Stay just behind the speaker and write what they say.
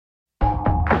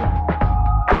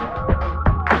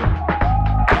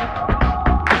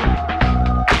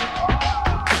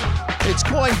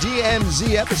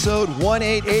DMZ episode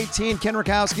 1818. Ken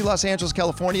Rakowski, Los Angeles,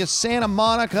 California. Santa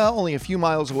Monica, only a few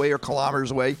miles away or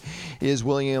kilometers away, is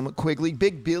William Quigley.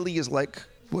 Big Billy is like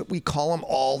what we call him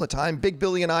all the time. Big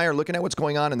Billy and I are looking at what's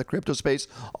going on in the crypto space,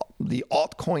 the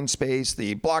altcoin space,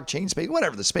 the blockchain space,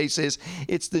 whatever the space is.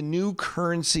 It's the new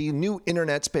currency, new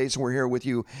internet space. We're here with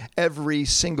you every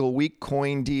single week.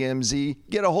 Coin DMZ.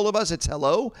 Get a hold of us. It's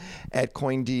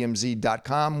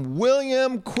hello@coindmz.com.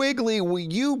 William Quigley, will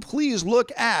you please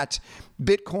look at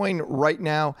Bitcoin right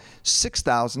now,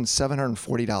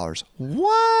 $6,740.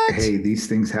 What? Hey, these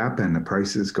things happen. The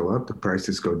prices go up, the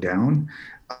prices go down.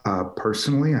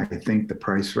 Personally, I think the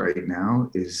price right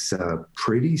now is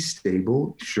pretty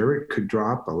stable. Sure, it could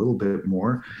drop a little bit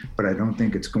more, but I don't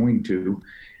think it's going to.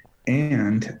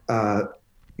 And,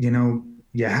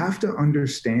 you have to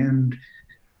understand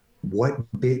what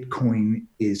Bitcoin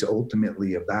is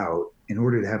ultimately about in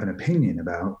order to have an opinion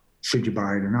about should you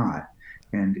buy it or not.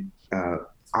 And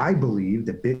I believe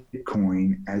that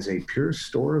Bitcoin as a pure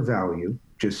store of value,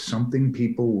 just something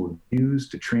people will use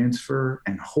to transfer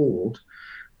and hold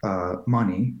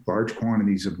money, large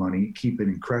quantities of money, keep it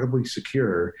incredibly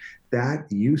secure, that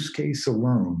use case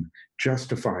alone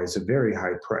justifies a very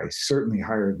high price, certainly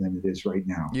higher than it is right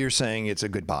now. You're saying it's a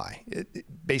good buy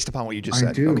based upon what you just said.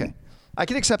 I do. Okay. I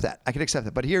can accept that.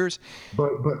 But here's...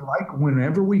 But like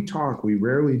whenever we talk, we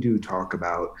rarely do talk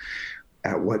about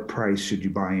at what price should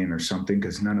you buy in or something,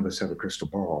 because none of us have a crystal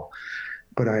ball.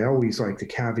 But I always like to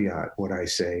caveat what I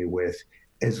say with,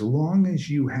 as long as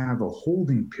you have a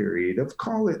holding period of,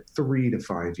 call it 3 to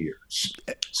 5 years.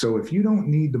 So if you don't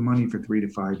need the money for 3 to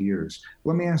 5 years,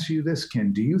 let me ask you this,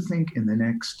 Ken. Do you think in the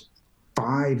next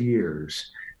 5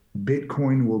 years,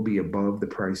 Bitcoin will be above the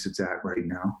price it's at right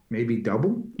now? Maybe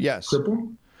double? Yes.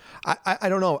 Triple? I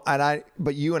don't know.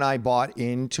 But you and I bought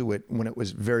into it when it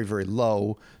was very, very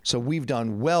low. So we've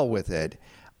done well with it.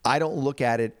 I don't look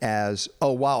at it as,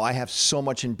 oh, wow, I have so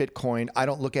much in Bitcoin. I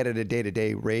don't look at it at a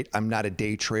day-to-day rate. I'm not a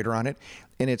day trader on it.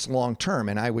 And it's long-term.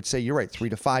 And I would say you're right, 3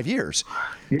 to 5 years.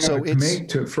 Yeah, so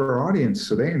for our audience,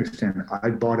 so they understand,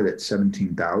 I bought it at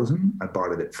 17,000. I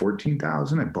bought it at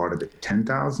 14,000. I bought it at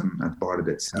 10,000. I bought it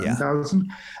at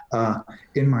 7,000.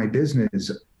 In my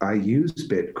business, I use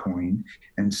Bitcoin.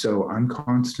 And so I'm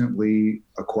constantly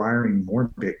acquiring more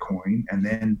Bitcoin and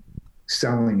then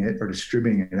selling it or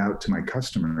distributing it out to my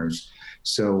customers.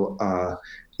 So,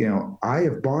 I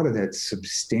have bought it at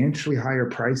substantially higher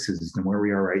prices than where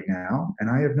we are right now, and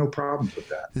I have no problems with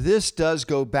that. This does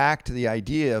go back to the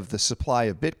idea of the supply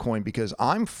of Bitcoin, because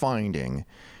I'm finding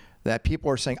that people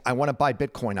are saying, I want to buy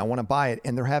Bitcoin, I want to buy it,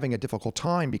 and they're having a difficult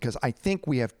time because I think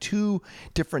we have two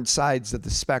different sides of the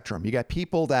spectrum. You got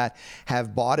people that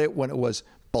have bought it when it was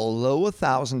below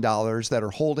 $1,000 that are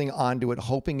holding onto it,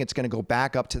 hoping it's going to go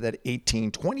back up to that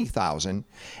 18, 20,000.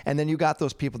 And then you got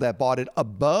those people that bought it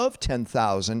above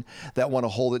 10,000 that want to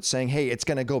hold it, saying, hey, it's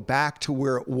going to go back to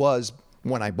where it was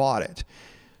when I bought it.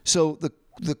 So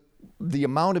the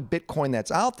amount of Bitcoin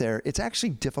that's out there, it's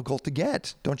actually difficult to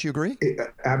get. Don't you agree?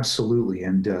 Absolutely.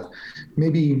 And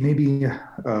maybe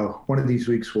one of these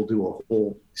weeks we'll do a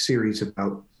whole series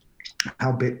about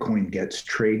how Bitcoin gets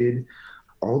traded.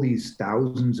 All these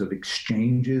thousands of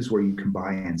exchanges where you can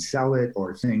buy and sell it,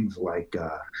 or things like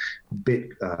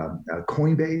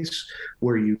Coinbase,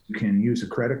 where you can use a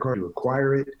credit card to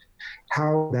acquire it,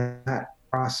 how that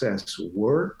process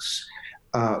works.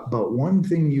 But one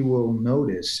thing you will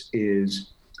notice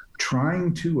is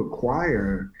trying to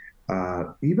acquire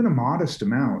even a modest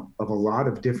amount of a lot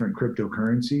of different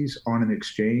cryptocurrencies on an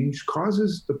exchange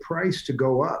causes the price to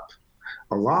go up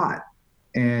a lot.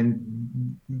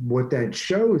 And what that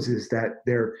shows is that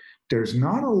there's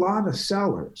not a lot of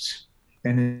sellers.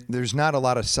 There's not a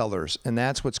lot of sellers. And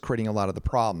that's what's creating a lot of the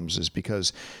problems, is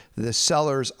because the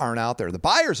sellers aren't out there. The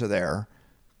buyers are there,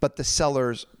 but the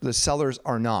sellers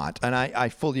are not. And I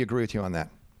fully agree with you on that.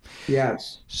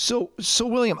 Yes. So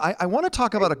William, I want to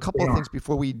talk about a couple of things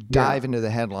before we dive into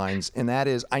the headlines. And that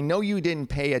is, I know you didn't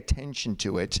pay attention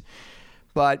to it,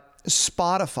 but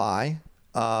Spotify,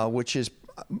 which is,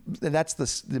 that's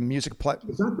the music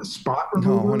Is that the spot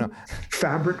remover? No.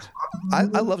 Fabric? I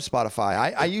love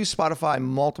Spotify. I use Spotify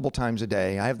multiple times a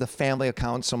day. I have the family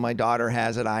account, so my daughter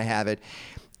has it. I have it.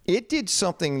 It did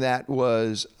something that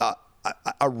was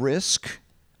a risk,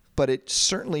 but it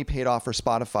certainly paid off for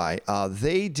Spotify.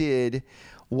 They did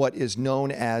what is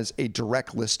known as a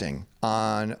direct listing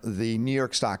on the New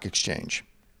York Stock Exchange.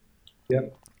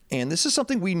 Yep. And this is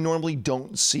something we normally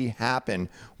don't see happen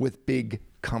with big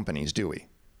companies, do we?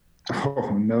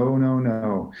 Oh,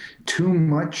 no.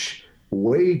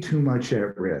 Way too much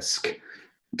at risk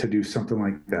to do something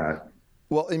like that.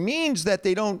 Well, it means that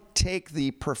they don't take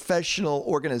the professional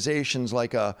organizations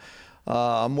like a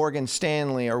Morgan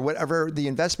Stanley or whatever, the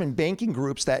investment banking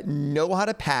groups that know how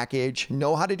to package,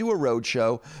 know how to do a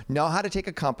roadshow, know how to take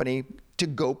a company to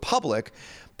go public,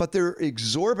 but they're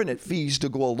exorbitant fees to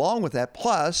go along with that.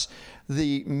 Plus,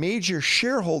 the major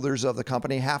shareholders of the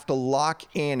company have to lock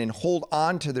in and hold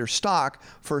on to their stock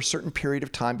for a certain period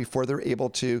of time before they're able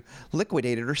to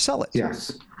liquidate it or sell it.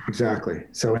 Yes, exactly.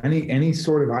 So any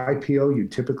sort of IPO you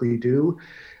typically do,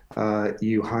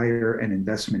 you hire an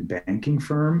investment banking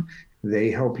firm.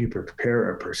 They help you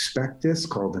prepare a prospectus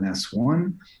called an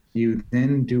S1. You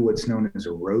then do what's known as a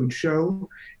roadshow,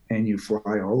 and you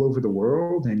fly all over the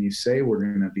world and you say, we're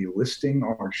going to be listing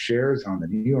our shares on the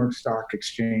New York Stock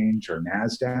Exchange or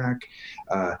NASDAQ.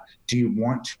 Do you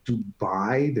want to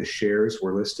buy the shares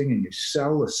we're listing? And you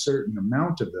sell a certain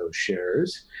amount of those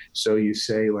shares. So you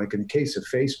say, like in the case of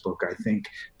Facebook, I think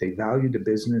they valued the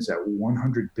business at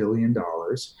 $100 billion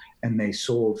and they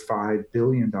sold $5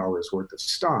 billion worth of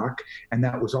stock, and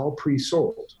that was all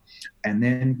pre-sold. And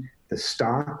then the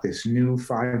stock, this new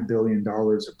 $5 billion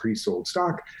of pre-sold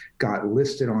stock, got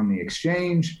listed on the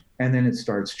exchange, and then it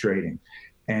starts trading.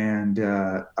 And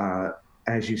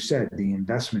as you said, the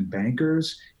investment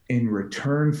bankers, in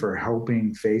return for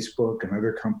helping Facebook and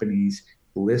other companies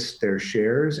list their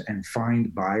shares and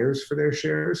find buyers for their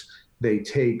shares, they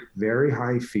take very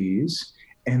high fees,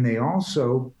 and they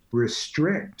also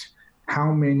restrict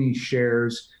how many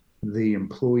shares the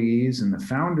employees and the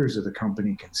founders of the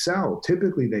company can sell.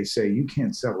 Typically, they say you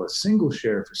can't sell a single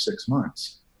share for 6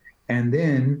 months. And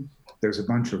then there's a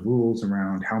bunch of rules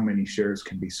around how many shares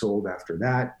can be sold after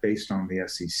that based on the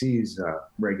SEC's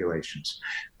regulations.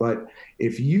 But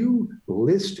if you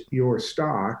list your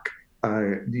stock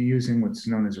using what's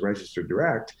known as a registered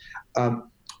direct,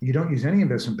 you don't use any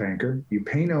investment banker, you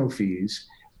pay no fees,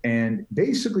 and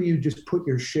basically you just put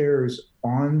your shares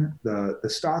on the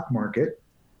stock market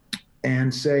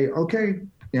and say, okay,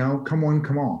 come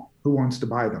on, who wants to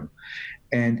buy them?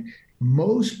 And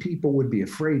most people would be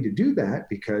afraid to do that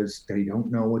because they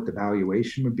don't know what the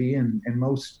valuation would be, and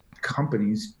most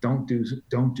companies don't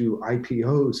do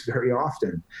IPOs very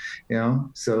often,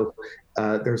 so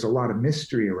there's a lot of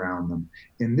mystery around them.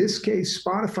 In this case,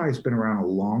 Spotify's been around a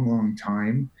long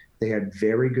time. They had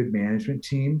very good management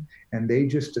team, and they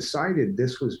just decided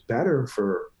this was better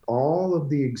for all of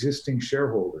the existing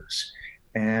shareholders.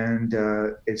 And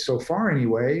it's so far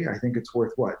anyway, I think it's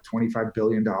worth what, $25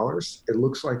 billion? It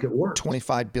looks like it worked.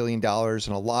 $25 billion. And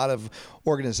a lot of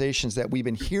organizations that we've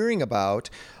been hearing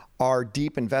about are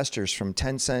deep investors, from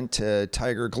Tencent to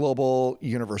Tiger Global,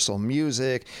 Universal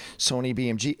Music, Sony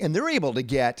BMG, and they're able to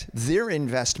get their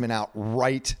investment out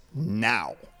right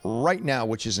now,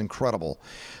 which is incredible.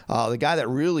 The guy that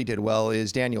really did well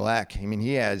is Daniel Ek. I mean,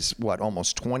 he has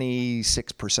almost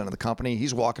 26% of the company.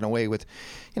 He's walking away with,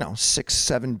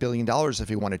 $6-7 billion if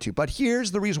he wanted to. But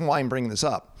here's the reason why I'm bringing this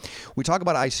up. We talk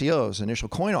about ICOs, initial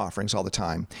coin offerings, all the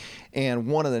time. And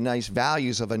one of the nice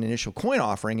values of an initial coin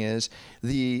offering is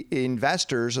the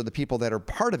investors or the people that are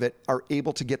part of it are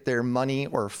able to get their money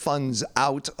or funds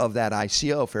out of that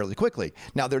ICO fairly quickly.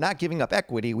 Now, they're not giving up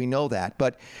equity. We know that.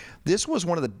 But this was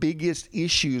one of the biggest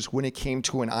issues when it came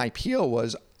to an IPO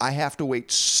was I have to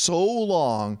wait so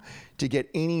long to get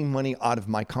any money out of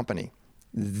my company.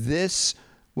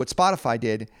 What Spotify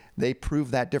did, they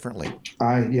proved that differently.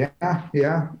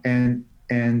 Yeah. And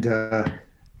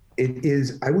it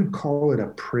is, I would call it a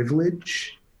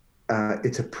privilege.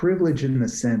 It's a privilege in the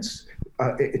sense,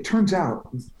 it turns out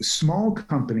small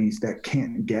companies that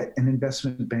can't get an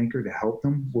investment banker to help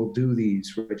them will do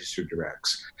these registered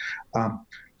directs.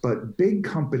 But big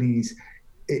companies,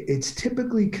 it's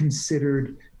typically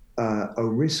considered a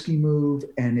risky move,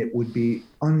 and it would be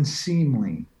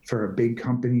unseemly for a big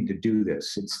company to do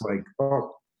this. It's like,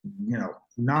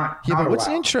 not Yeah, but what's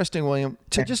allowed. interesting, William,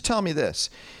 just tell me this.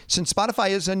 Since Spotify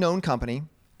is a known company,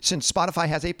 since Spotify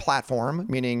has a platform,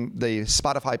 meaning the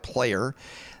Spotify player,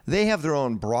 they have their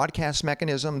own broadcast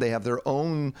mechanism. They have their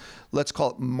own, let's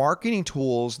call it, marketing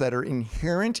tools that are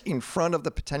inherent in front of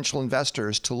the potential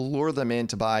investors to lure them in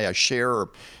to buy a share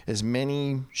or as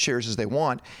many shares as they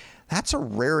want. That's a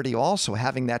rarity also,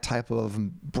 having that type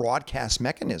of broadcast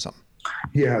mechanism.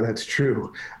 Yeah, that's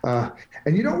true.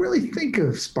 And you don't really think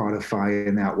of Spotify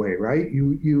in that way, right?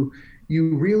 You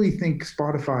really think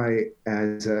Spotify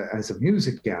as a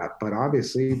music app, but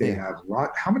obviously they have a lot.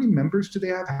 How many members do they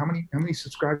have? How many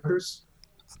subscribers?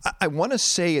 I want to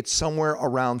say it's somewhere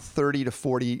around 30 to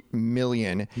 40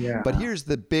 million. Yeah. But here's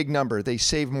the big number. They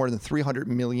save more than $300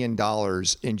 million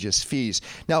in just fees.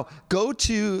 Now, go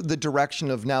to the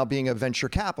direction of now being a venture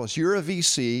capitalist. You're a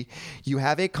VC. You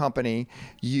have a company.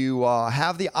 You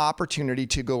have the opportunity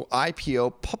to go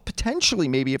IPO, potentially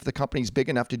maybe if the company's big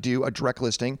enough to do a direct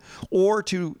listing or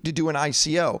to do an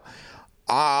ICO.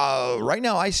 Right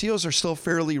now, ICOs are still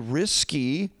fairly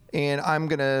risky. And I'm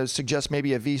going to suggest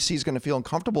maybe a VC is going to feel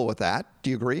uncomfortable with that. Do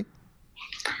you agree?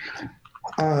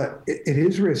 It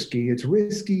is risky. It's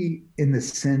risky in the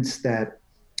sense that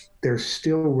they're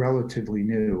still relatively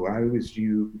new. As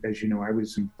you know, I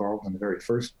was involved in the very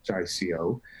first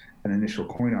ICO, an initial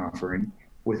coin offering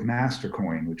with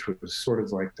Mastercoin, which was sort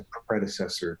of like the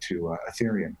predecessor to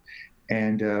Ethereum.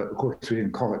 And of course, we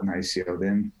didn't call it an ICO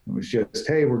then. It was just,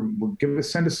 hey,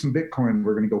 send us some Bitcoin.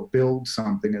 We're going to go build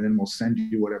something, and then we'll send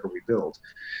you whatever we build.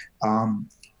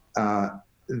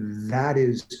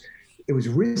 It was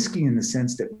risky in the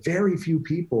sense that very few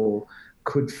people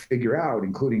could figure out,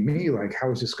 including me, like,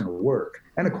 how is this going to work?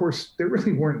 And of course, there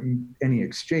really weren't any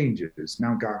exchanges.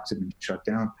 Mt. Gox had been shut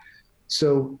down.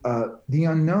 So the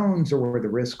unknowns are where the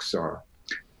risks are.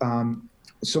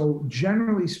 So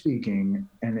generally speaking,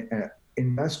 and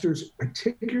investors,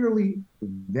 particularly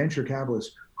venture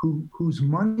capitalists, whose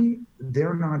money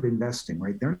they're not investing,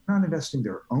 right? They're not investing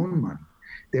their own money.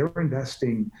 They're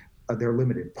investing their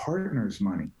limited partners'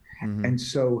 money. Mm-hmm. And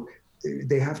so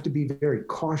they have to be very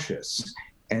cautious.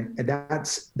 And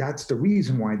that's the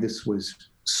reason why this was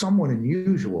somewhat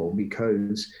unusual,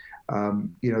 because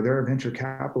there are venture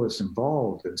capitalists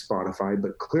involved in Spotify,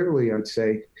 but clearly I'd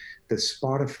say the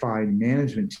Spotify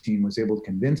management team was able to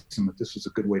convince them that this was a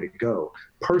good way to go.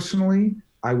 Personally,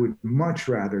 I would much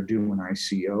rather do an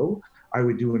ICO. I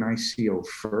would do an ICO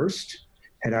first.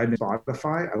 Had I been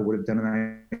Spotify, I would have done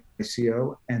an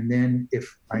ICO. And then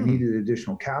if I needed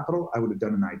additional capital, I would have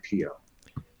done an IPO.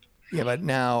 Yeah, but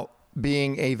now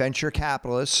being a venture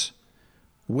capitalist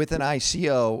with an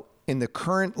ICO, in the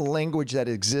current language that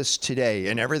exists today,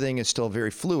 and everything is still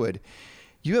very fluid,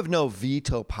 you have no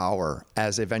veto power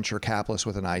as a venture capitalist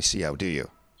with an ICO, do you?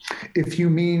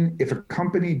 If a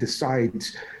company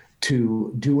decides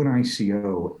to do an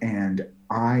ICO and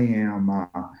I am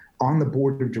on the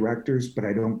board of directors, but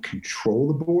I don't control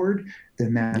the board,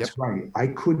 then that's right. I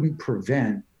couldn't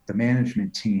prevent the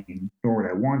management team, nor would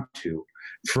I want to,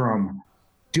 from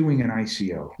doing an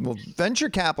ICO. Well, venture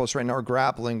capitalists right now are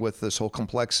grappling with this whole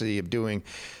complexity of doing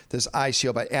this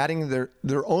ICO by adding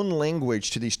their own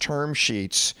language to these term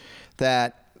sheets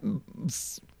that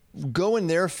go in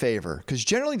their favor. Because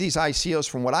generally these ICOs,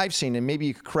 from what I've seen, and maybe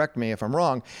you could correct me if I'm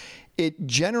wrong, it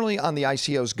generally on the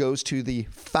ICOs goes to the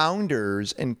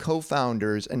founders and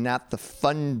co-founders and not the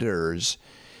funders.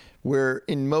 Where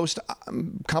in most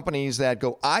companies that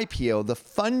go IPO, the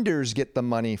funders get the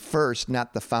money first,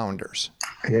 not the founders.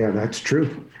 Yeah, that's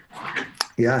true.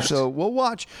 Yeah. So we'll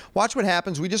watch what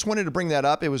happens. We just wanted to bring that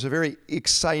up. It was a very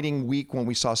exciting week when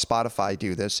we saw Spotify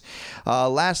do this.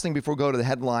 Last thing before we go to the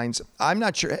headlines, I'm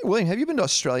not sure. William, have you been to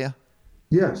Australia?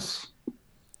 Yes.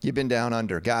 You've been down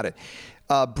under. Got it.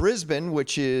 Brisbane,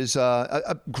 which is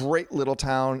a great little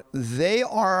town, they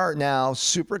are now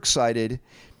super excited.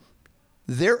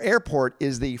 Their airport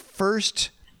is the first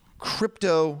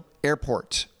crypto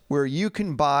airport where you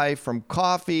can buy from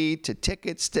coffee to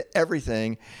tickets to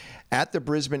everything at the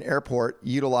Brisbane airport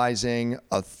utilizing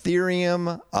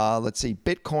Ethereum,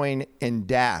 Bitcoin, and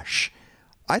Dash.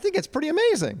 I think it's pretty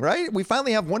amazing, right? We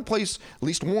finally have one place, at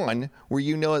least one, where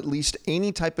at least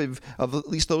any type of at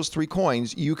least those three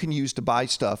coins you can use to buy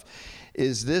stuff.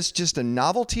 Is this just a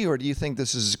novelty, or do you think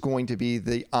this is going to be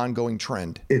the ongoing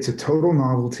trend? It's a total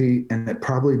novelty, and it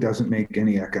probably doesn't make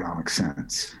any economic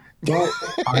sense. But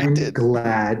I'm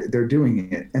glad they're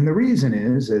doing it. And the reason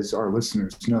is, as our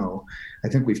listeners know, I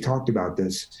think we've talked about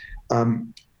this,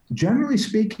 generally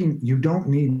speaking, you don't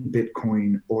need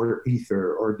Bitcoin or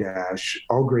Ether or Dash,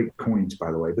 all great coins,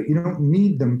 by the way, but you don't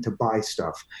need them to buy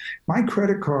stuff. My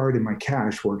credit card and my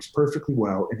cash works perfectly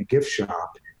well in a gift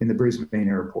shop in the Brisbane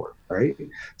airport, right?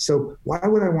 So why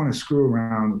would I want to screw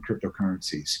around with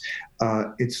cryptocurrencies?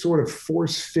 It's sort of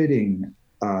force-fitting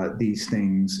these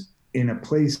things in a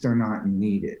place they're not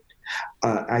needed.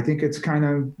 I think it's kind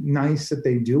of nice that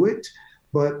they do it,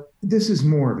 but this is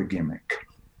more of a gimmick.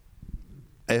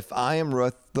 If I am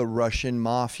with the Russian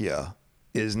mafia,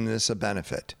 isn't this a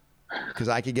benefit? Because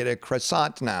I could get a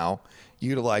croissant now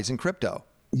utilizing crypto.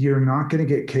 You're not going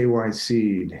to get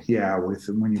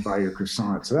KYC'd, when you buy your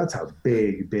croissant. So that's a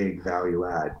big, big value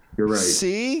add. You're right.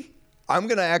 See? I'm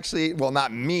going to actually, well,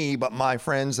 not me, but my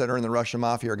friends that are in the Russian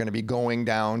Mafia are going to be going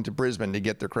down to Brisbane to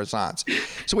get their croissants.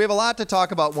 So we have a lot to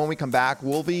talk about when we come back.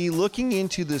 We'll be looking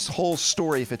into this whole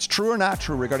story, if it's true or not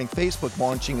true, regarding Facebook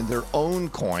launching their own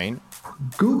coin.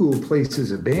 Google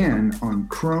places a ban on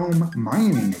Chrome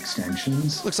mining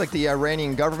extensions. Looks like the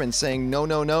Iranian government saying no,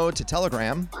 no, no to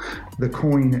Telegram. The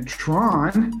coin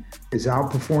Tron is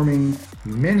outperforming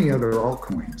many other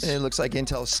altcoins. It looks like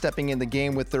Intel's stepping in the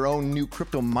game with their own new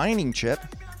crypto mining chip.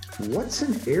 What's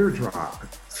an airdrop?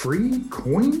 Free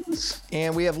coins?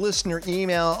 And we have listener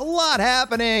email. A lot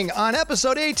happening on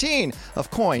episode 18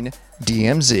 of Coin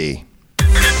DMZ.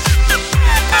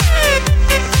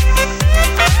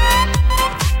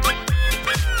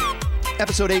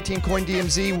 Episode 18, Coin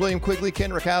DMZ, William Quigley, Ken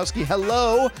Rakowski.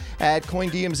 Hello at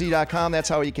CoinDMZ.com. That's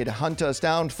how you can hunt us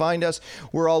down, find us.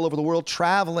 We're all over the world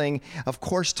traveling, of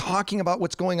course, talking about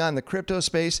what's going on in the crypto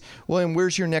space. William,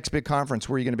 where's your next big conference?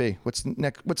 Where are you going to be? What's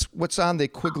next? What's on the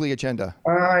Quigley agenda?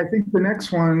 I think the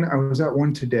next one, I was at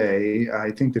one today.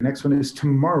 I think the next one is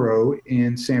tomorrow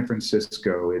in San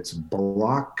Francisco. It's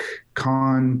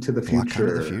BlockCon to the Future. BlockCon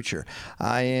to the Future.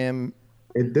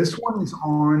 This one is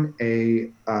on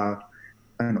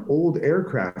an old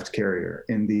aircraft carrier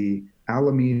in the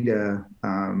Alameda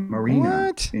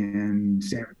Marina in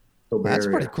San Francisco. That's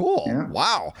area. pretty cool. Yeah.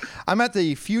 Wow. I'm at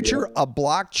the Future of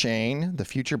Blockchain, the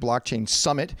Future Blockchain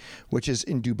Summit, which is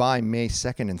in Dubai, May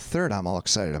 2nd and 3rd. I'm all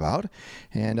excited about.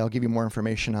 And I'll give you more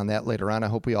information on that later on. I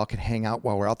hope we all can hang out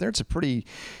while we're out there. It's a pretty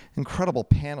incredible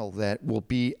panel that will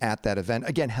be at that event.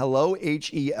 Again, hello,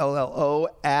 HELLO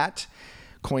at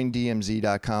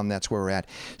CoinDMZ.com. That's where we're at.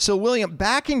 So, William,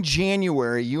 back in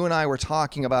January, you and I were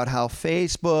talking about how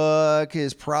Facebook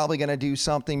is probably going to do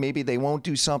something. Maybe they won't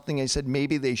do something. I said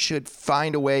maybe they should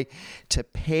find a way to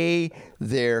pay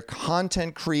their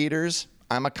content creators.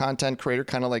 I'm a content creator,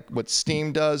 kind of like what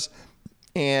Steam does.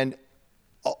 And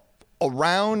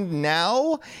around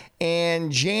now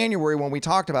and January, when we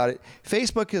talked about it,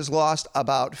 Facebook has lost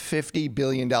about $50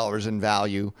 billion in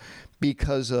value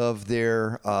because of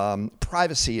their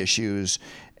privacy issues.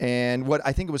 And what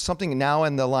I think it was something now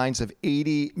in the lines of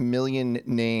 80 million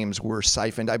names were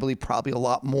siphoned. I believe probably a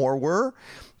lot more were.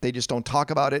 They just don't talk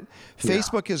about it. Yeah.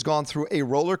 Facebook has gone through a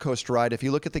roller coaster ride. If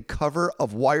you look at the cover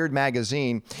of Wired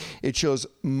magazine, it shows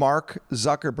Mark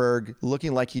Zuckerberg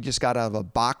looking like he just got out of a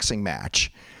boxing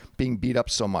match, being beat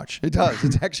up so much. It does.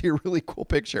 It's actually a really cool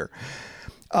picture.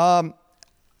 I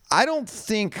don't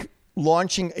think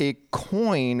launching a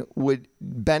coin would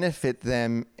benefit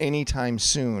them anytime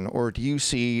soon, or do you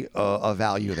see a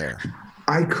value there?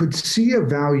 I could see a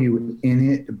value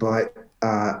in it, but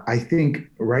I think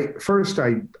first,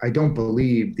 I don't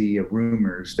believe the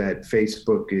rumors that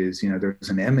Facebook is, there's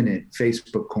an imminent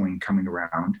Facebook coin coming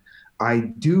around.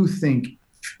 I do think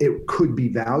it could be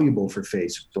valuable for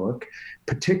Facebook,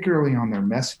 particularly on their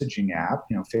messaging app,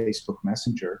 Facebook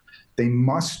Messenger. They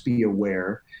must be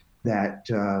aware that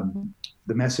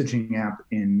the messaging app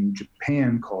in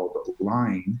Japan called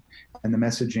Line and the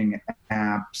messaging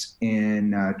apps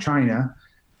in China,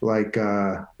 like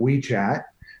WeChat,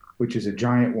 which is a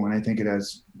giant one. I think it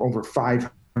has over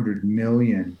 500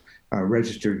 million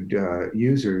registered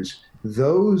users.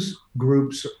 Those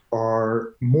groups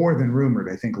are more than rumored.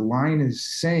 I think Line is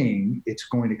saying it's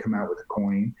going to come out with a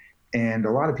coin, and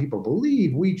a lot of people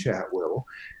believe WeChat will.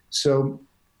 So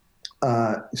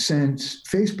since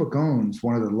Facebook owns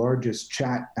one of the largest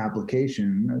chat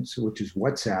applications, which is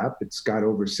WhatsApp, it's got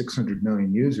over 600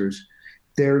 million users.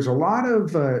 There's a lot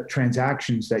of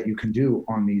transactions that you can do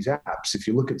on these apps. If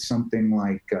you look at something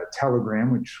like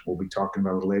Telegram, which we'll be talking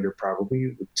about later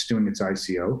probably, it's doing its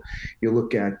ICO. You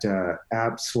look at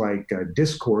apps like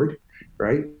Discord,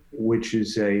 right, which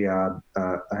is an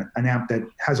app that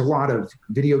has a lot of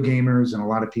video gamers and a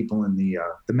lot of people in the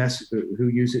who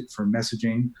use it for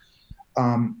messaging.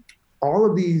 All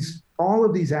of these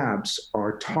apps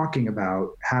are talking about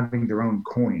having their own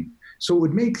coin. So it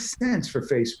would make sense for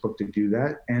Facebook to do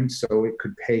that, and so it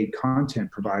could pay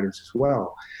content providers as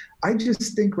well. I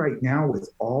just think right now, with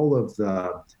all of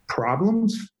the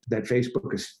problems that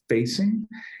Facebook is facing,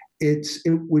 it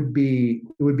would be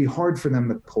hard for them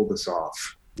to pull this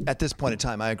off. At this point in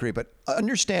time, I agree. But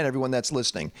understand, everyone that's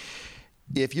listening,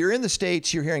 if you're in the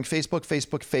States, you're hearing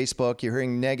Facebook, you're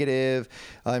hearing negative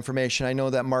information. I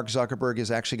know that Mark Zuckerberg is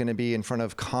actually going to be in front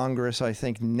of Congress, I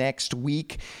think, next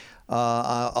week.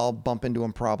 I'll bump into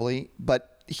him probably.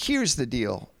 But here's the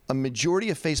deal. A majority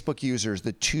of Facebook users,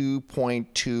 the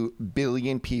 2.2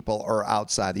 billion people, are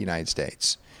outside the United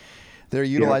States. They're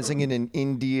utilizing it in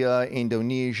India,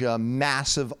 Indonesia.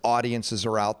 Massive audiences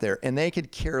are out there, and they could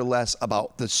care less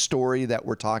about the story that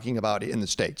we're talking about in the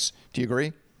States. Do you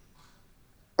agree?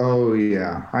 Oh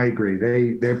yeah, I agree.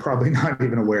 They're probably not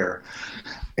even aware.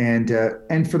 And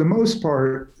for the most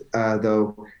part,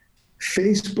 though,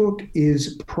 Facebook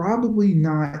is probably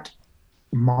not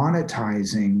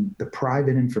monetizing the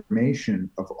private information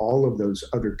of all of those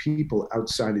other people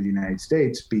outside of the United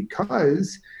States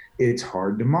because it's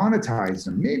hard to monetize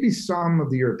them. Maybe some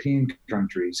of the European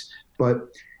countries, but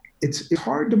it's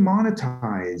hard to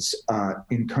monetize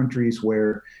in countries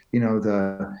where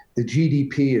the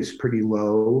GDP is pretty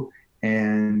low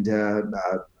and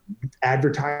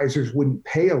advertisers wouldn't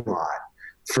pay a lot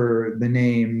for the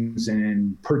names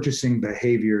and purchasing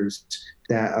behaviors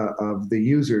that of the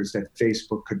users that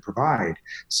Facebook could provide.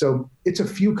 So it's a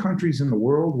few countries in the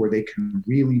world where they can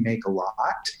really make a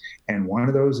lot, and one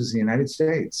of those is the United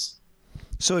States.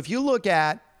 So if you look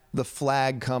at the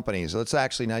flag companies, let's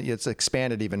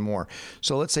expand it even more.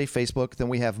 So let's say Facebook, then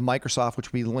we have Microsoft,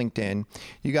 which would be LinkedIn.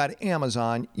 You got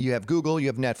Amazon, you have Google, you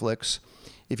have Netflix.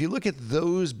 If you look at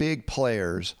those big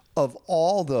players, of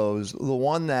all those, the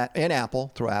one that, and Apple,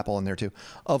 throw Apple in there too,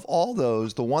 of all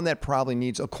those, the one that probably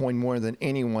needs a coin more than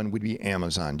anyone would be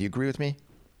Amazon. Do you agree with me?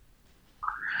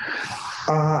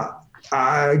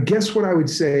 I guess what I would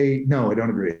say, no, I don't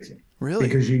agree with you. Really?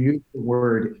 Because you use the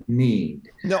word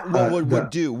need. No, what would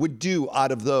do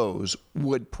out of those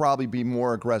would probably be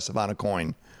more aggressive on a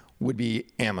coin would be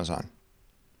Amazon.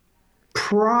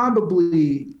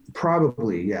 Probably,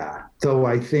 yeah. Though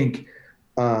I think,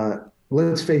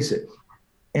 let's face it,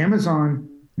 Amazon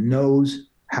knows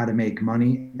how to make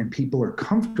money and people are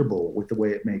comfortable with the way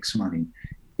it makes money.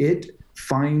 It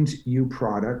finds you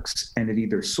products and it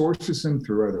either sources them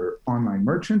through other online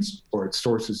merchants or it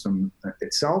sources them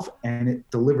itself and it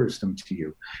delivers them to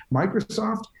you.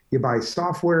 Microsoft, you buy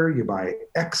software, you buy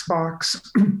Xbox,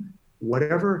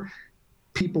 whatever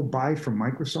people buy from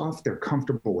Microsoft, they're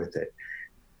comfortable with it.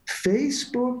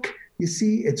 Facebook, you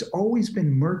see, it's always been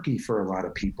murky for a lot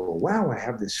of people. Wow, I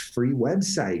have this free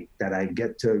website that I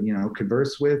get to,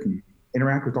 converse with and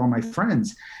interact with all my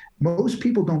friends. Most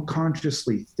people don't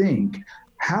consciously think,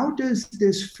 how does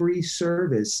this free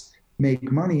service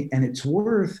make money? And it's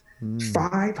worth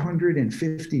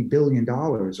 $550 billion,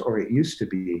 or it used to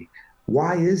be.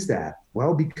 Why is that?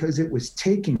 Well, because it was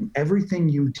taking everything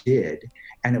you did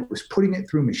and it was putting it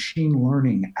through machine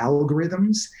learning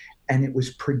algorithms, and it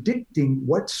was predicting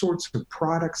what sorts of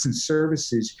products and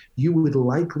services you would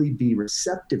likely be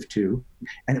receptive to.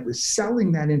 And it was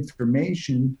selling that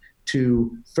information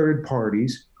to third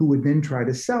parties who would then try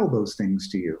to sell those things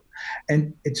to you.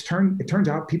 And it turns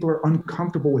out people are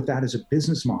uncomfortable with that as a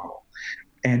business model.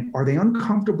 And are they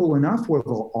uncomfortable enough where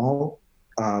they'll all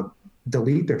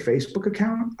delete their Facebook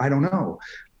account? I don't know.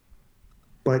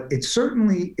 But it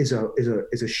certainly is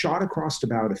a shot across the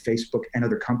bow to Facebook and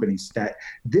other companies that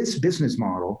this business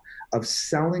model of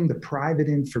selling the private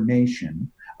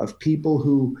information of people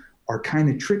who are kind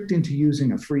of tricked into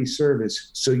using a free service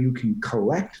so you can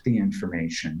collect the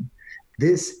information,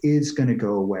 this is going to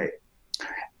go away.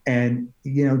 And,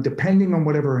 depending on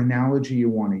whatever analogy you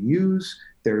want to use,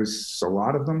 there's a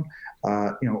lot of them,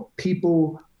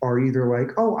 people are either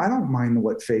like, oh, I don't mind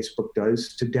what Facebook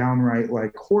does, to downright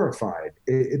like horrified.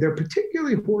 They're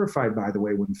particularly horrified, by the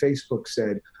way, when Facebook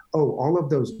said, oh, all of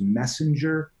those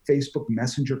Facebook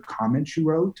Messenger comments you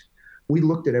wrote, we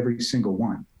looked at every single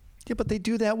one. Yeah, but they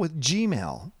do that with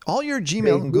Gmail. All your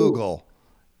Gmail and Google.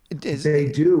 They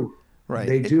do. Right.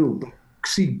 They do.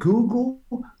 See, Google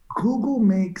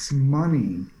makes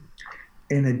money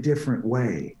in a different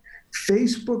way.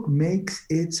 Facebook makes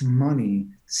its money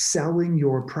selling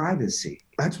your privacy.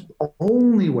 That's the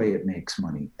only way it makes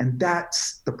money. And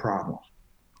that's the problem.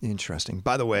 Interesting.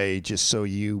 By the way, just so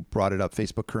you brought it up,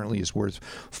 Facebook currently is worth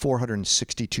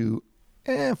 $463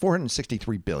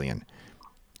 billion.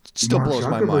 It still blows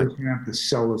my mind. Mark Zuckerberg's going to have to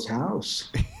sell his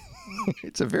house.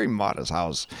 It's a very modest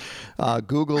house.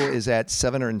 Google is at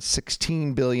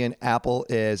 $716 billion. Apple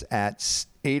is at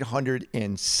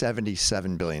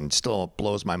 $877 billion. Still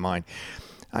blows my mind.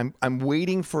 I'm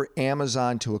waiting for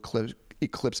Amazon to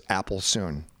eclipse Apple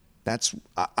soon.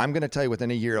 I'm going to tell you, within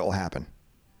a year it will happen.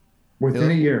 Within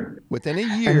a year. Within a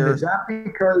year. And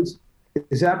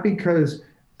is that because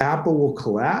Apple will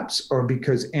collapse or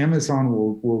because Amazon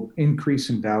will increase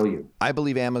in value? I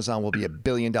believe Amazon will be $1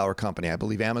 billion company. I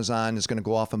believe Amazon is going to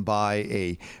go off and buy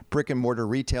a brick and mortar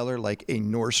retailer like a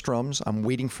Nordstrom's. I'm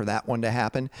waiting for that one to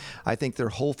happen. I think their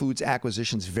Whole Foods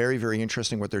acquisition is very, very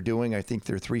interesting what they're doing. I think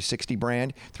their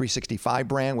 365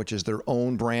 brand, which is their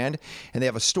own brand, and they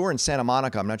have a store in Santa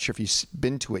Monica. I'm not sure if you've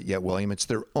been to it yet, William. It's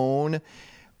their own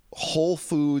Whole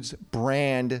Foods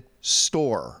brand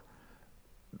store.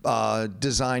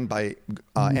 Designed by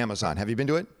Amazon. Have you been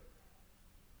to it?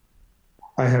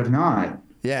 I have not.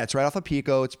 Yeah, it's right off of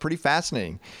Pico. It's pretty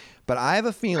fascinating. But I have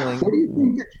a feeling. What do you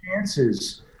think the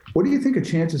chances? What do you think the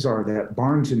chances are that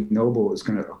Barnes and Noble is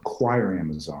going to acquire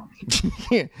Amazon?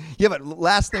 Yeah, but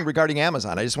last thing regarding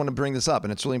Amazon, I just want to bring this up,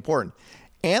 and it's really important.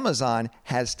 Amazon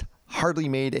has hardly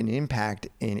made an impact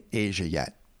in Asia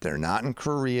yet. They're not in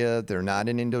Korea. They're not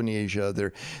in Indonesia.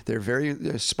 They're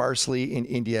very sparsely in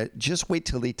India. Just wait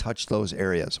till they touch those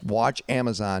areas. Watch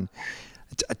Amazon.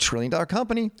 It's a $1 trillion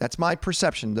company. That's my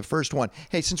perception. The first one.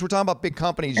 Hey, since we're talking about big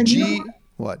companies,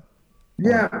 what?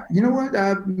 Yeah, you know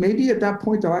what? Maybe at that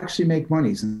point they'll actually make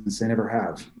money since they never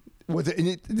have.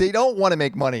 They don't want to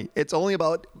make money. It's only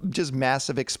about just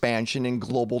massive expansion and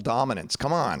global dominance.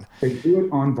 Come on. They do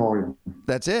it on volume.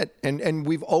 That's it. And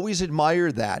we've always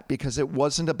admired that because it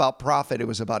wasn't about profit. It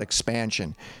was about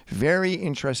expansion. Very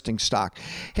interesting stock.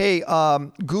 Hey,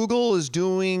 Google is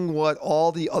doing what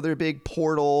all the other big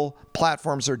portal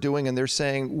platforms are doing, and they're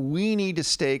saying we need to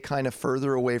stay kind of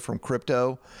further away from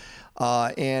crypto.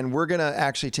 And we're going to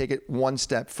actually take it one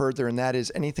step further, and that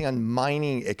is anything on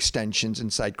mining extensions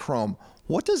inside Chrome.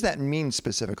 What does that mean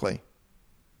specifically?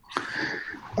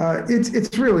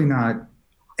 It's really not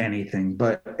anything,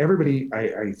 but everybody,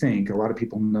 I think, a lot of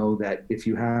people know that if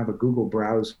you have a Google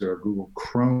browser, a Google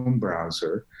Chrome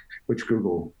browser, which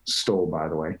Google stole, by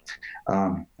the way.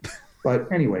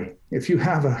 But anyway, if you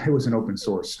have it was an open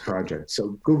source project.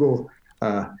 So Google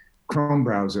Chrome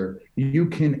browser, you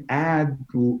can add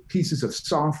pieces of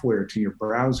software to your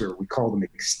browser. We call them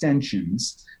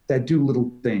extensions that do little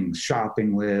things,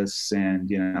 shopping lists and,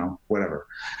 whatever.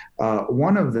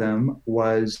 One of them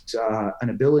was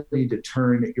an ability to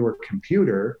turn your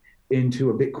computer into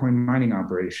a Bitcoin mining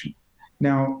operation.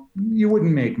 Now, you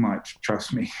wouldn't make much,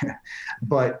 trust me,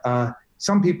 but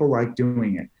some people like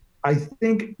doing it. I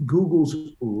think Google's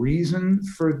reason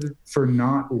for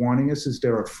not wanting us is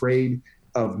they're afraid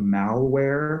of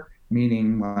malware,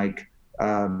 meaning like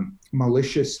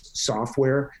malicious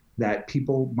software that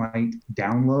people might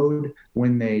download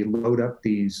when they load up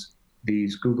these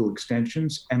Google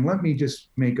extensions. And let me just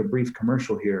make a brief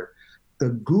commercial here. The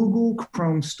Google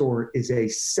Chrome store is a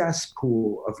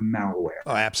cesspool of malware.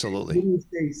 Oh, absolutely. It is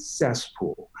a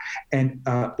cesspool. And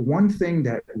one thing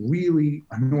that really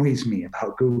annoys me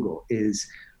about Google is,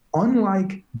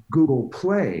 unlike Google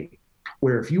Play,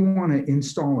 where if you want to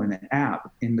install an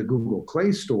app in the Google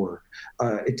Play Store,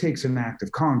 it takes an act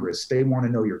of Congress. They want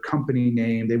to know your company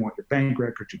name, they want your bank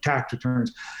records, your tax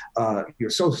returns, your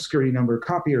social security number,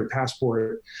 copy of your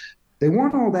passport. They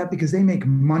want all that because they make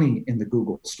money in the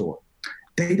Google Store.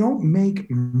 They don't make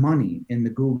money in the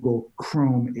Google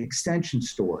Chrome extension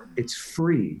store. It's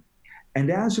free.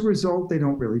 And as a result, they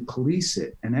don't really police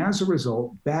it. And as a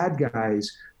result, bad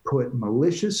guys put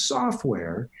malicious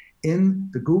software in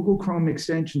the Google Chrome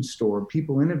extension store.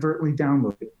 People inadvertently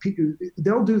download it.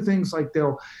 They'll do things like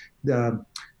they'll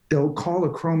call a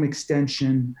Chrome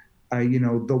extension, the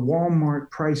Walmart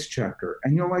price checker,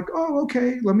 and you're like, oh,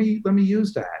 okay, let me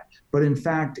use that. But in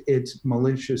fact, it's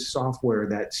malicious software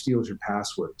that steals your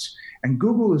passwords. And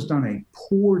Google has done a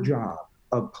poor job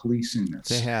of policing this.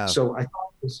 They have. So I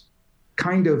thought it was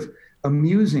kind of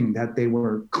amusing that they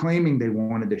were claiming they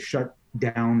wanted to shut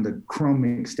down the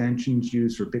Chrome extensions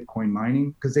used for Bitcoin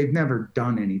mining because they've never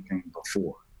done anything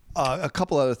before. A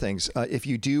couple other things. If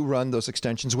you do run those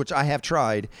extensions, which I have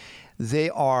tried, they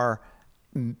are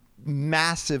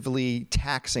massively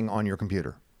taxing on your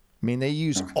computer. I mean, they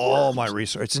use all my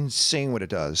resources. It's insane what it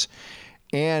does.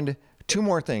 And two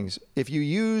more things. If you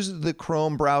use the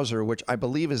Chrome browser, which I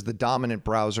believe is the dominant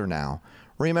browser now,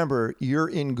 remember, you're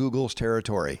in Google's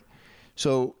territory.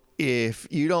 So if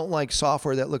you don't like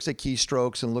software that looks at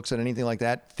keystrokes and looks at anything like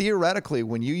that, theoretically,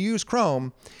 when you use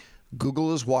Chrome,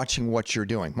 Google is watching what you're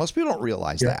doing. Most people don't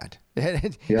realize that.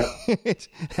 Yeah.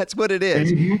 That's what it is.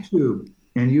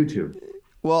 And YouTube.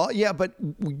 Well, yeah, but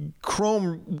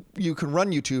Chrome, you can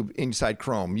run YouTube inside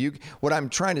Chrome. What I'm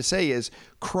trying to say is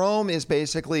Chrome is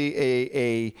basically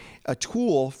a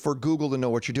tool for Google to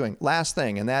know what you're doing. Last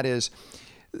thing, and that is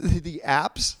the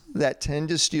apps that tend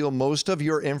to steal most of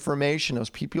your information,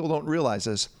 those people don't realize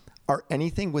this, are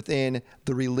anything within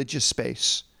the religious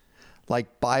space,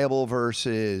 like Bible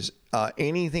verses,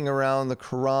 anything around the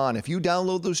Quran. If you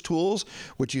download those tools,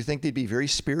 which you think they'd be very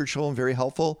spiritual and very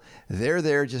helpful, they're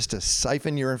there just to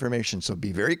siphon your information. So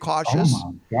be very cautious.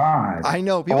 Oh my God. I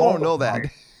know, people don't know that.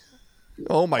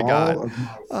 Oh my God.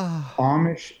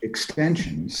 Amish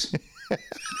extensions.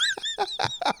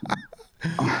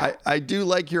 I do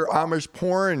like your Amish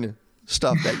porn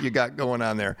stuff that you got going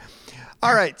on there.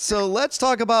 All right, so let's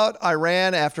talk about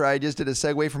Iran after I just did a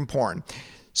segue from porn.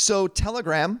 So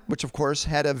Telegram, which of course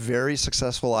had a very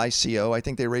successful ICO, I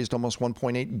think they raised almost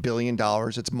 $1.8 billion.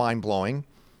 It's mind-blowing.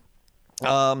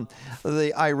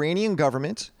 The Iranian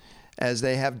government, as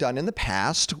they have done in the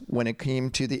past when it came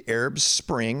to the Arab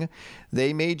Spring,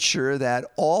 they made sure that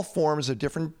all forms of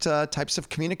different types of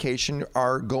communication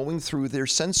are going through their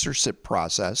censorship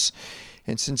process.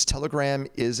 And since Telegram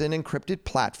is an encrypted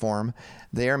platform,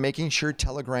 they are making sure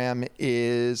Telegram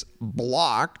is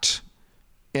blocked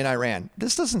in Iran.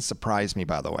 This doesn't surprise me,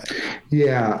 by the way.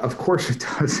 Yeah, of course it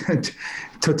doesn't.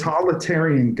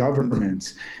 Totalitarian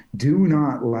governments do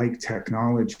not like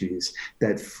technologies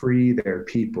that free their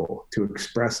people to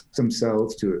express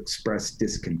themselves, to express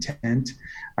discontent.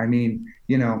 I mean,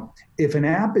 if an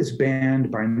app is banned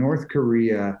by North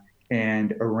Korea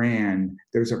and Iran,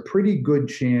 there's a pretty good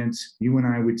chance you and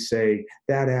I would say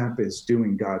that app is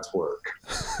doing God's work.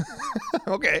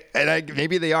 Okay, and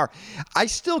maybe they are. I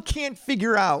still can't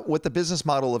figure out what the business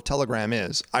model of Telegram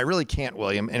is. I really can't,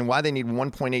 William, and why they need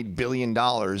 $1.8 billion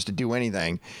to do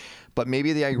anything. But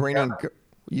maybe the Iranian,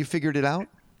 you figured it out?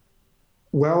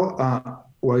 Well,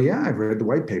 yeah, I've read the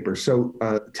white paper. So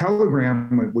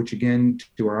Telegram, which again,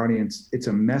 to our audience, it's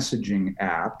a messaging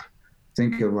app.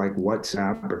 Think of like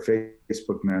WhatsApp or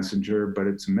Facebook Messenger, but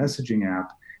it's a messaging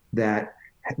app that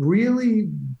really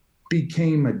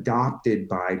became adopted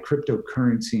by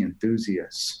cryptocurrency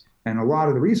enthusiasts. And a lot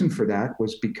of the reason for that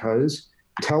was because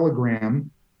Telegram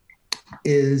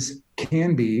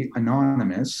can be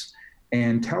anonymous,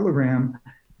 and Telegram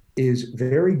is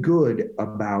very good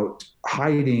about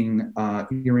hiding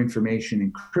your information,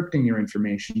 encrypting your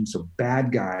information, so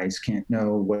bad guys can't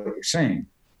know what you're saying.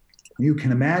 You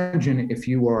can imagine if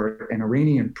you are an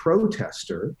Iranian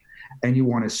protester and you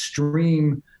want to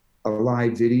stream a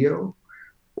live video,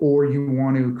 or you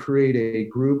want to create a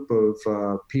group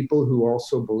of people who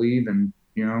also believe in,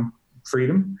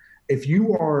 freedom. If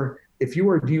you are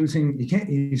using,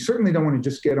 you certainly don't want to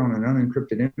just get on an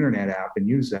unencrypted internet app and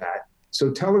use that.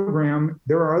 So Telegram,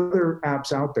 there are other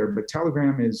apps out there, but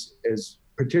Telegram is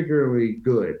particularly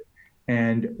good.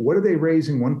 And what are they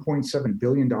raising $1.7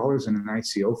 billion in an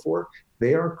ICO for?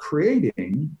 They are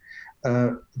creating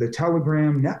the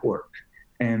Telegram network.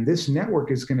 And this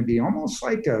network is going to be almost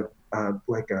like a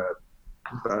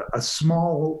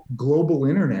small global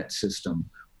internet system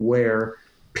where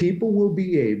people will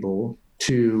be able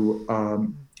to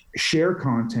share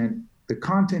content. The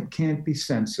content can't be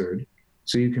censored.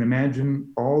 So you can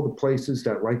imagine all the places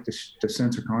that like to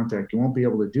censor content. You won't be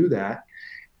able to do that.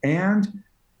 And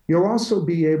you'll also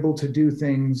be able to do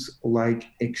things like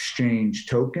exchange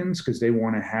tokens, because they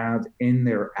want to have in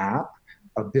their app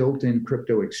a built-in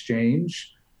crypto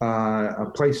exchange, a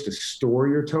place to store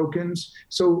your tokens.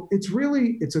 So it's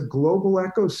a global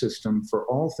ecosystem for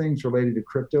all things related to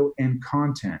crypto and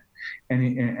content.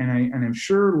 And I'm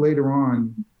sure later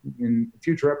on in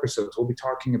future episodes, we'll be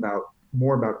talking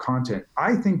more about content.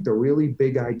 I think the really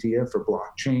big idea for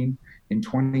blockchain in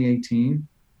 2018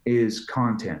 is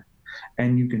content.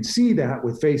 And you can see that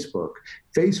with Facebook.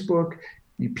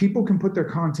 People can put their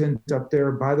content up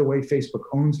there. By the way, Facebook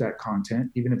owns that content,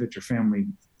 even if it's your family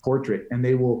portrait, and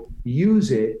they will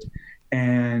use it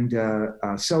and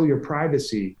sell your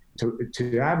privacy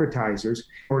to advertisers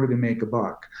in order to make a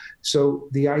buck. So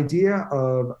the idea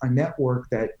of a network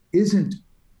that isn't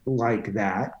like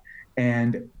that,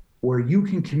 and where you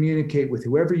can communicate with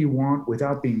whoever you want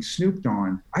without being snooped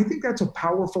on, I think that's a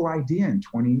powerful idea in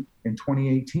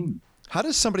 2018. How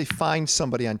does somebody find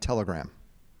somebody on Telegram?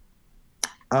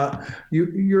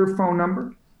 Your phone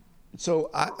number.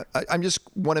 So I just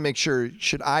want to make sure,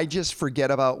 should I just forget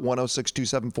about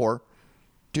 106274?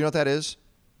 Do you know what that is?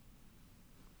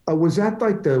 Was that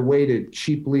like the way to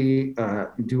cheaply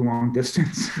do long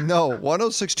distance? No,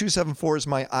 106274 is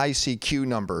my ICQ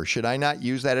number. Should I not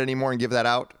use that anymore and give that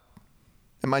out?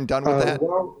 Am I done with that?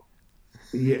 Well,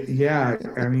 yeah.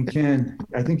 I mean, Ken,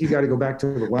 I think you got to go back to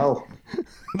the well.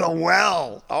 The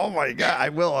well. Oh my God. I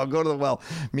will. I'll go to the well.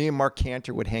 Me and Mark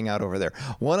Cantor would hang out over there.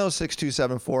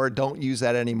 106274. Don't use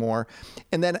that anymore.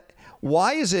 And then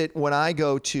why is it when I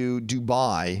go to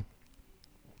Dubai,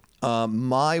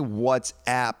 my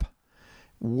WhatsApp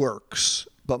works,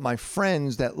 but my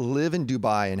friends that live in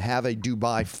Dubai and have a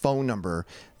Dubai phone number,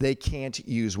 they can't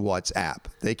use WhatsApp.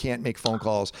 They can't make phone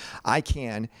calls. I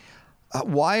can.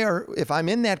 If I'm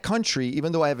in that country,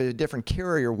 even though I have a different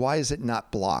carrier, why is it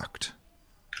not blocked?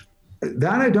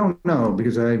 That I don't know,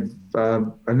 because I'm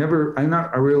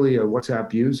not really a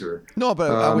WhatsApp user. No,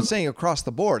 but I was saying across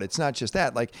the board. It's not just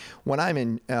that. Like when I'm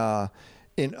in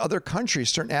in other countries,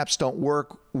 certain apps don't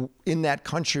work in that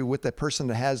country with the person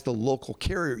that has the local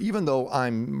carrier. Even though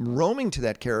I'm roaming to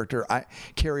that carrier,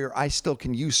 I still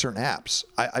can use certain apps.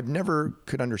 I've never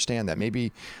could understand that.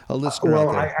 Maybe a listener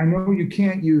out there. I know you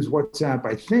can't use WhatsApp.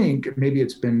 I think maybe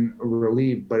it's been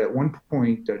relieved, but at one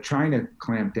point, China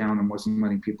clamped down and wasn't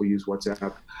letting people use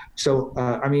WhatsApp. So,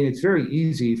 I mean, it's very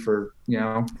easy for,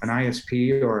 an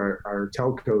ISP or our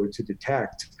telco to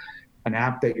detect an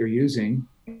app that you're using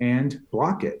and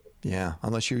block it. Yeah,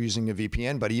 unless you're using a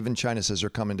VPN, but even China says they're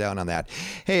coming down on that.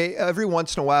 Hey, every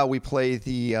once in a while we play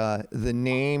the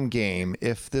name game,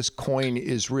 if this coin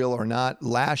is real or not.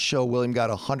 Last show, William got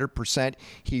 100%.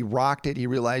 He rocked it. He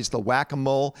realized the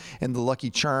Whack-A-Mole and the Lucky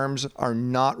Charms are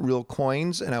not real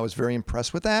coins, and I was very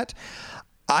impressed with that.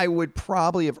 I would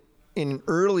probably have, in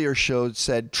earlier shows,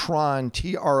 said Tron,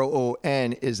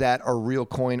 Tron, is that a real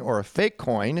coin or a fake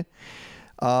coin?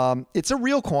 It's a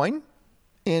real coin.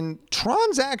 And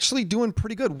Tron's actually doing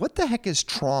pretty good. What the heck is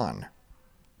Tron?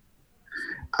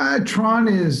 Tron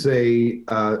is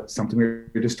something we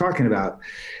were just talking about.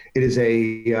 It is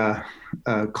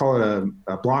call it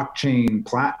a blockchain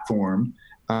platform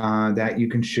that you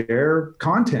can share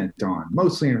content on,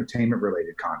 mostly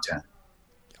entertainment-related content.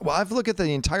 Well, I've looked at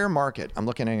the entire market. I'm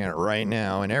looking at it right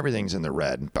now, and everything's in the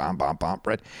red. Bom, bom, bom,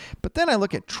 red. But then I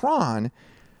look at Tron.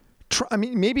 I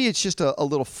mean, maybe it's just a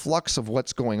little flux of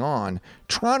what's going on.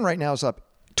 Tron right now is up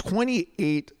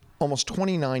 28, almost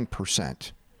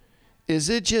 29%. Is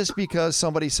it just because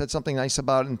somebody said something nice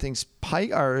about it and things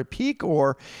peak,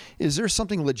 or is there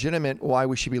something legitimate why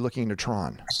we should be looking into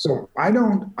Tron? So I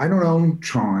don't own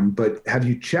Tron, but have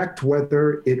you checked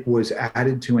whether it was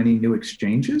added to any new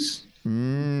exchanges?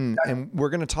 And we're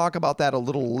going to talk about that a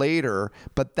little later,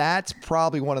 but that's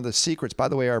probably one of the secrets. By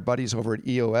the way, our buddies over at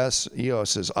EOS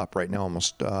is up right now,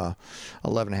 almost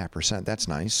 11.5%. That's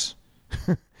nice.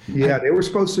 Yeah, they were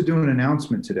supposed to do an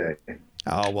announcement today.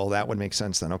 Oh, well, that would make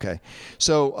sense then. Okay.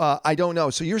 So I don't know.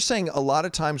 So you're saying a lot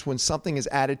of times when something is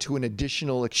added to an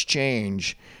additional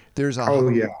exchange, there's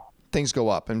things go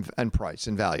up in price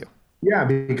and value. Yeah,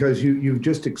 because you've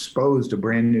just exposed a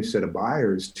brand new set of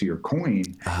buyers to your coin.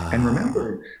 And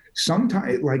remember,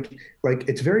 sometimes like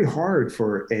it's very hard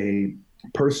for a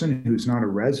person who's not a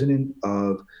resident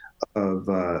of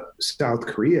South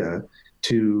Korea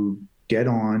to get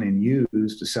on and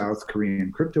use the South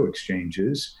Korean crypto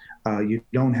exchanges. You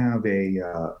don't have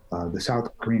the South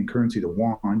Korean currency, the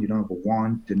won. You don't have a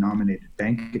won denominated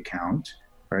bank account,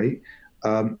 right?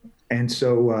 And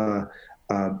so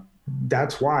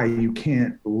that's why you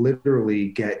can't literally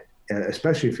get,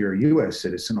 especially if you're a U.S.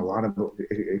 citizen. A lot of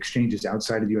exchanges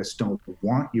outside of the U.S. don't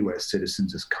want U.S.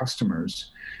 citizens as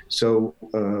customers. So,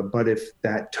 but if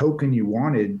that token you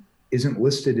wanted isn't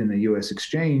listed in the U.S.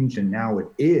 exchange, and now it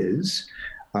is,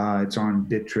 it's on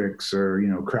Bittrex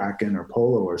or Kraken or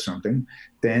Polo or something,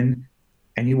 then,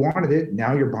 and you wanted it,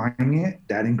 now you're buying it,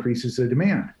 that increases the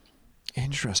demand.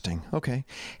 Interesting. Okay.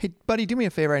 Hey, buddy, do me a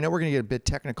favor. I know we're going to get a bit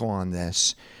technical on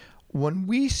this. When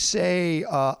we say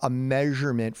a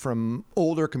measurement from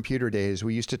older computer days,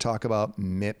 we used to talk about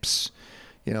MIPS,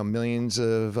 millions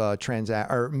of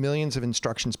millions of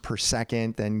instructions per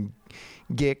second, then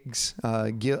gigs,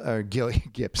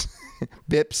 GIPS,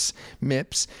 BIPS,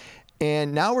 MIPS.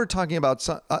 And now we're talking about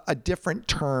a different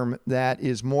term that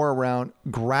is more around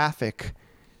graphic,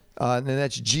 and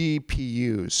that's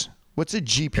GPUs. What's a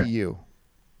GPU?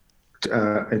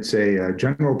 It's a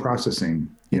general processing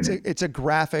unit. It's a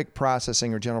graphic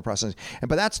processing or general processing.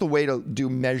 But that's the way to do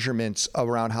measurements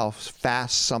around how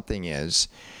fast something is.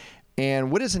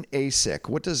 And what is an ASIC?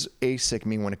 What does ASIC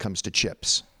mean when it comes to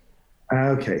chips?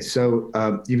 Okay, so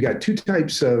you've got two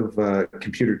types of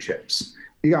computer chips.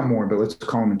 You got more, but let's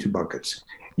call them in two buckets.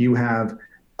 You have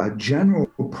a general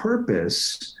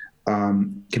purpose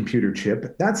computer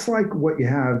chip. That's like what you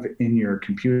have in your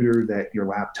computer, your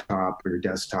laptop or your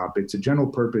desktop. It's a general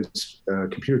purpose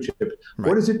computer chip. Right.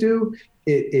 What does it do?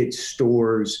 It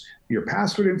stores your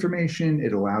password information.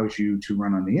 It allows you to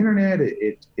run on the internet.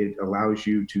 It allows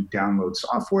you to download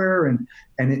software, and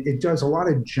it does a lot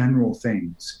of general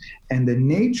things. And the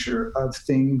nature of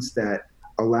things that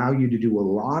allow you to do a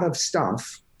lot of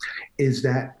stuff is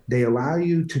that they allow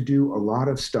you to do a lot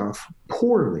of stuff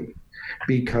poorly,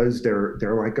 because they're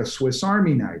like a Swiss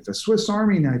Army knife. A Swiss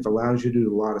Army knife allows you to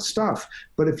do a lot of stuff,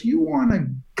 but if you want to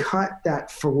cut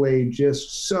that fillet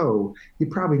just so, you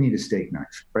probably need a steak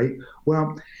knife, right?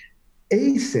 Well,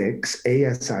 ASICs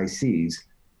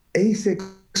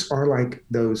are like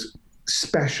those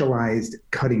specialized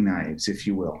cutting knives, if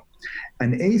you will.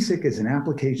 An ASIC is an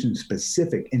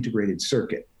application-specific integrated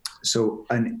circuit. So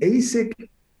an ASIC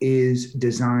is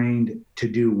designed to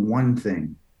do one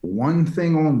thing. one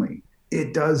thing only.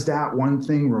 It does that one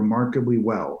thing remarkably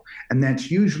well. And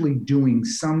that's usually doing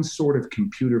some sort of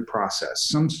computer process,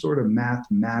 some sort of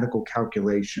mathematical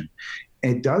calculation.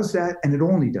 It does that, and it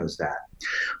only does that.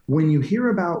 When you hear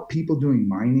about people doing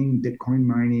mining, Bitcoin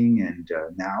mining, and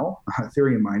now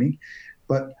Ethereum mining,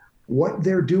 but what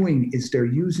they're doing is they're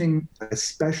using a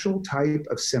special type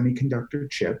of semiconductor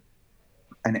chip,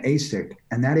 an ASIC,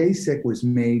 and that ASIC was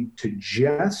made to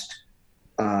just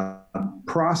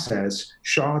process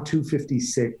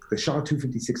SHA-256, the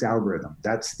SHA-256 algorithm.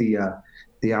 That's the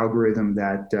algorithm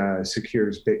that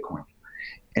secures Bitcoin.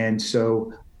 And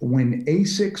so when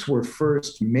ASICs were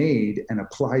first made and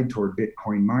applied toward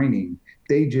Bitcoin mining,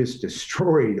 they just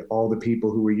destroyed all the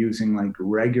people who were using like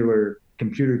regular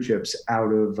computer chips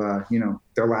out of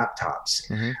their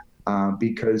laptops,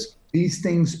 because these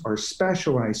things are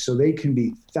specialized, so they can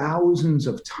be thousands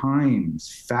of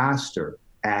times faster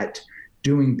at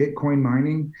doing Bitcoin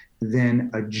mining than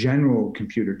a general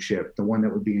computer chip, the one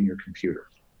that would be in your computer.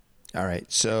 All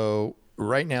right. So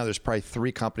right now there's probably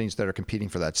 3 companies that are competing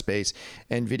for that space: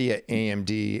 NVIDIA,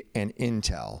 AMD, and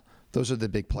Intel. Those are the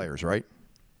big players, right?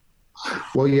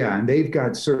 Well, yeah, and they've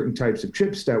got certain types of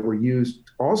chips that were used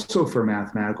also for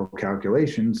mathematical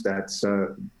calculations. That's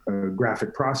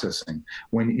graphic processing.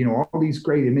 When, all these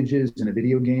great images in a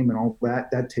video game and all that,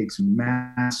 that takes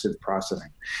massive processing.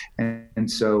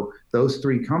 And so those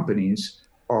 3 companies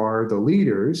are the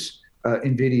leaders.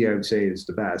 NVIDIA, I would say, is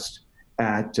the best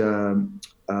at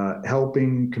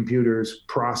helping computers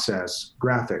process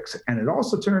graphics. And it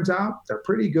also turns out they're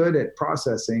pretty good at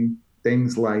processing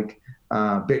things like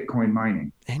Bitcoin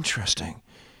mining. Interesting.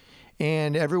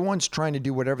 And everyone's trying to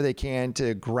do whatever they can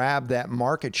to grab that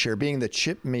market share, being the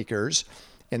chip makers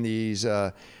and these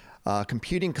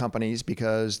computing companies,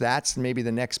 because that's maybe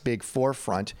the next big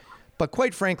forefront. But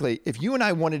quite frankly, if you and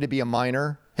I wanted to be a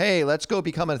miner, hey, let's go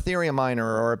become an Ethereum miner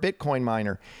or a Bitcoin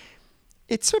miner,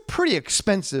 it's a pretty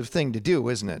expensive thing to do,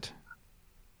 isn't it?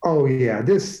 Oh yeah,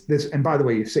 this, and by the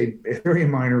way, you say Ethereum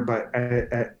miner, but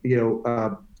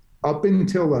up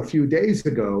until a few days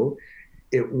ago,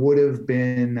 it wouldn't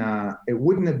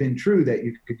have been true that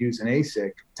you could use an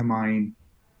ASIC to mine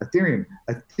Ethereum.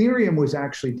 Ethereum was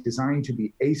actually designed to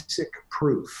be ASIC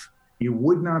proof. You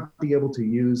would not be able to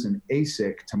use an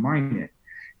ASIC to mine it.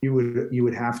 You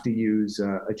would have to use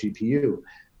a GPU.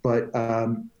 But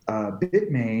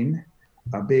Bitmain,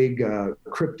 a big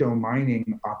crypto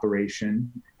mining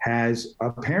operation, has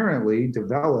apparently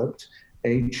developed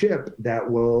a chip that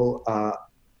will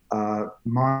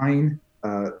mine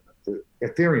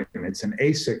Ethereum. It's an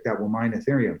ASIC that will mine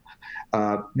Ethereum.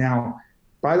 Now,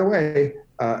 by the way,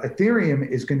 Ethereum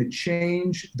is going to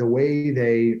change the way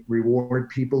they reward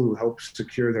people who help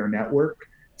secure their network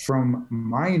from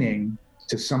mining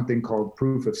to something called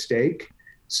proof of stake.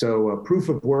 So proof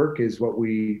of work is what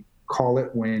we call it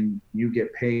when you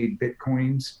get paid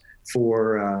Bitcoins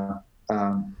for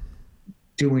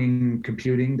doing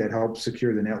computing that helps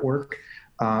secure the network.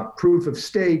 Proof of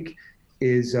stake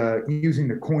is using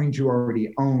the coins you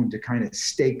already own to kind of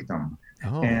stake them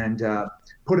and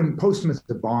post them as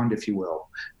a bond, if you will.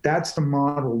 That's the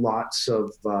model lots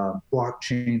of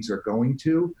blockchains are going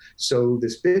to. So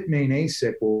this Bitmain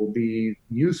ASIC will be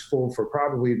useful for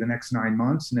probably the next 9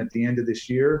 months. And at the end of this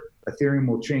year, Ethereum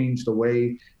will change the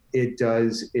way it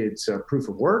does its proof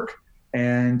of work.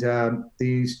 And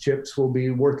these chips will be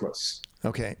worthless.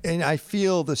 Okay. And I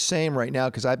feel the same right now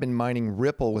because I've been mining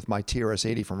Ripple with my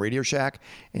TRS-80 from Radio Shack,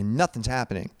 and nothing's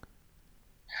happening.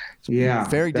 It's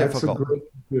very difficult. That's a great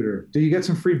computer. Do you get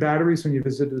some free batteries when you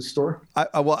visit the store?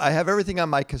 I have everything on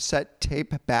my cassette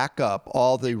tape backup,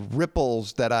 all the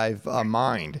Ripples that I've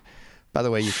mined. By the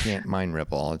way, you can't mine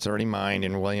Ripple. It's already mined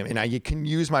in William. And you can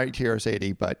use my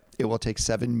TRS-80, but it will take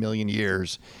 7 million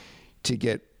years to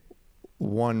get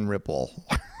one Ripple.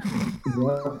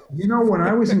 Well, when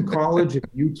I was in college, if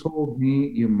you told me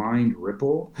you mined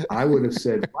Ripple, I would have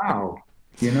said, wow,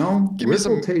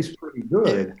 Ripple tastes pretty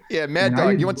good. Yeah, Mad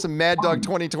Dog. You want some Mad Dog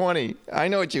 2020? I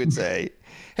know what you would say.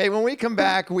 Hey, when we come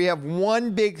back, we have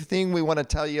one big thing we want to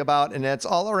tell you about, and that's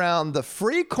all around the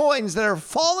free coins that are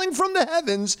falling from the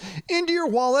heavens into your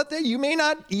wallet that you may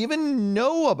not even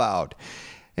know about.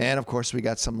 And of course, we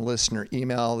got some listener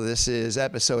email. This is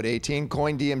episode 18,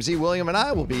 Coin DMZ. William and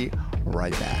I will be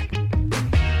right back.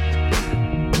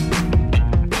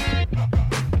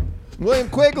 William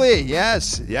Quigley.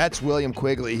 Yes, that's William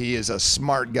Quigley. He is a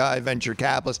smart guy, venture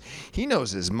capitalist. He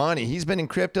knows his money. He's been in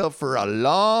crypto for a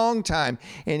long time,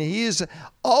 and he is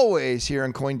always here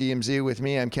on Coin DMZ with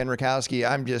me. I'm Ken Rakowski.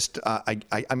 I'm just,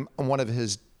 I'm one of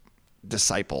his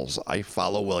disciples. I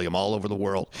follow William all over the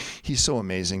world. He's so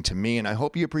amazing to me, and I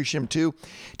hope you appreciate him too.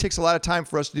 It takes a lot of time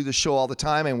for us to do the show all the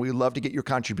time, and we love to get your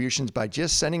contributions by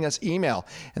just sending us email,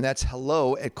 and that's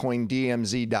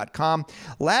hello@coindmz.com.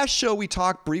 Last show, we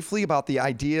talked briefly about the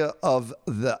idea of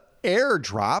the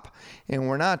AirDrop, and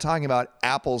we're not talking about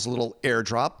Apple's little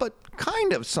AirDrop, but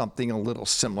kind of something a little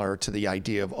similar to the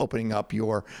idea of opening up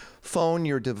your phone,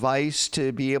 your device,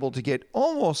 to be able to get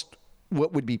almost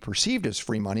what would be perceived as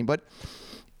free money. But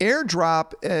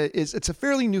AirDrop it's a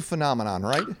fairly new phenomenon,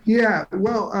 right? Yeah.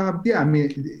 Well, I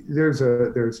mean, there's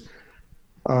a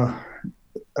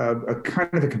kind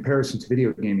of a comparison to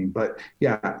video gaming, but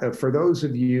yeah, for those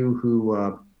of you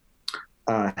who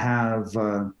have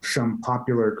some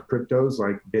popular cryptos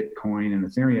like Bitcoin and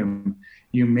Ethereum,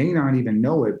 you may not even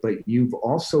know it, but you've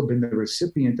also been the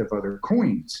recipient of other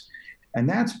coins. And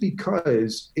that's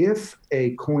because if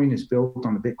a coin is built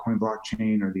on the Bitcoin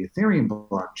blockchain or the Ethereum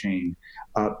blockchain,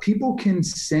 people can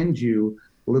send you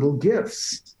little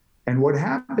gifts. And what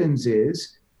happens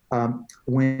is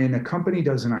when a company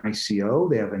does an ICO,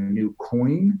 they have a new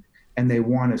coin and they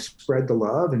want to spread the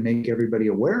love and make everybody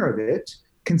aware of it,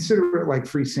 consider it like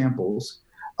free samples.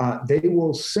 They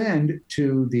will send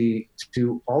to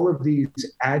all of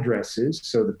these addresses,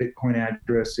 so the Bitcoin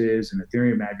addresses and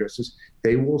Ethereum addresses,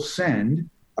 they will send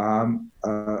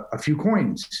a few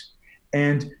coins.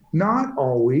 And not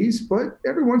always, but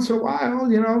every once in a while,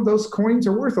 those coins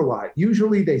are worth a lot.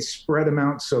 Usually they spread them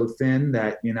out so thin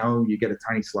that, you get a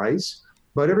tiny slice.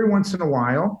 But every once in a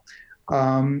while,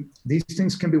 these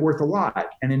things can be worth a lot.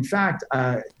 And in fact,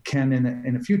 Ken,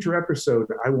 in a future episode,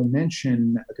 I will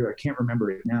mention, because I can't remember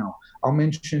it now, I'll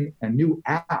mention a new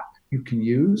app you can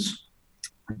use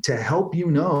to help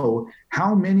you know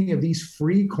how many of these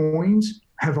free coins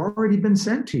have already been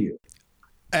sent to you.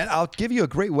 And I'll give you a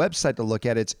great website to look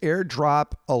at. It's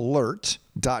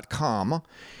airdropalert.com.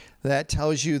 That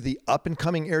tells you the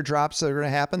up-and-coming airdrops that are going to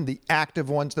happen, the active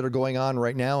ones that are going on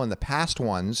right now, and the past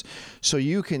ones, so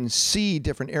you can see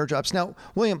different airdrops. Now,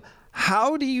 William,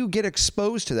 how do you get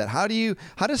exposed to that? How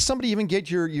does somebody even get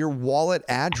your wallet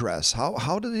address?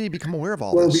 How do they become aware of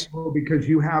all this? Well, because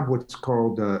you have what's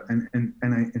called,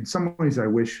 in some ways, I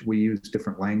wish we used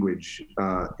different language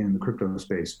in the crypto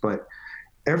space, but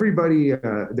everybody,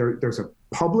 there's a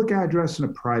public address and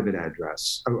a private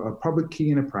address, a public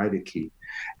key and a private key.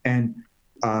 And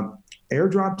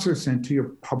airdrops are sent to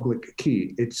your public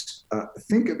key. It's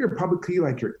think of your public key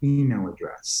like your email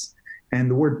address. And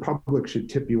the word public should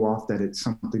tip you off that it's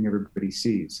something everybody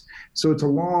sees. So it's a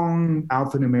long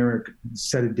alphanumeric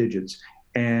set of digits.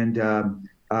 And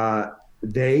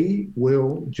they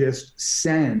will just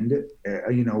send,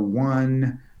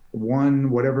 one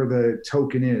whatever the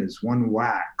token is, one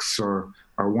wax or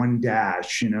one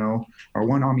dash, or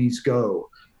one Amis Go.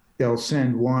 They'll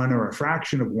send one or a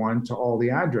fraction of one to all the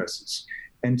addresses.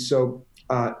 And so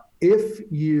if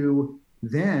you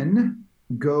then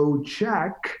go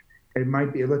check, it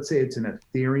might be, let's say it's an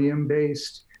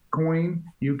Ethereum-based coin,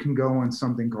 you can go on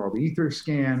something called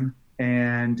Etherscan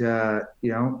and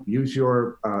use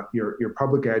your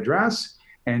public address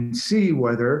and see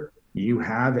whether you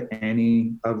have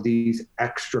any of these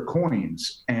extra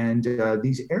coins. And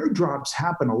these airdrops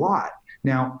happen a lot.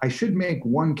 Now, I should make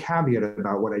one caveat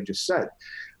about what I just said.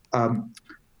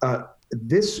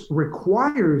 This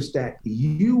requires that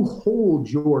you hold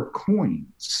your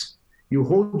coins. You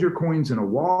hold your coins in a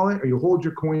wallet, or you hold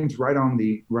your coins right on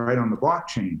the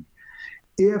blockchain.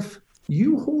 If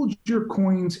you hold your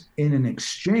coins in an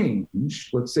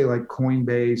exchange, let's say like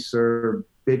Coinbase or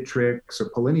Bittrex or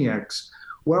Poloniex,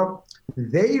 well,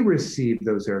 they receive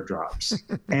those airdrops.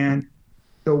 And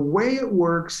the way it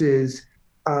works is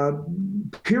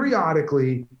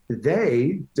periodically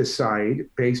they decide,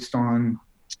 based on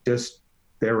just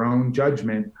their own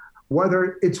judgment,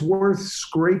 whether it's worth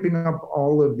scraping up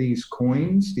all of these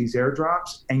coins, these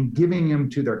airdrops, and giving them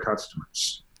to their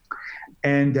customers.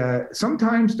 And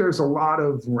sometimes there's a lot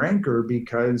of rancor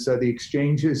because the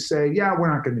exchanges say, yeah,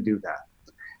 we're not going to do that.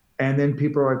 And then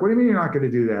people are like, what do you mean you're not going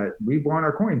to do that? We want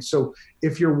our coins. So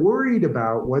if you're worried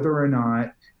about whether or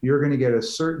not you're going to get a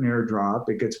certain airdrop,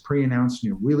 it gets pre-announced, and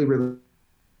you really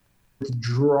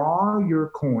withdraw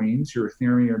your coins, your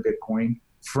Ethereum or Bitcoin,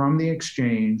 from the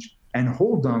exchange and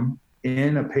hold them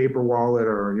in a paper wallet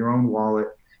or your own wallet.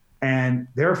 And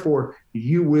therefore,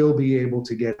 you will be able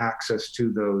to get access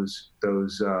to those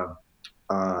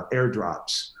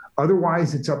airdrops.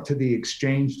 Otherwise, it's up to the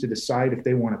exchange to decide if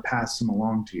they want to pass them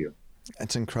along to you.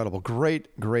 That's incredible. Great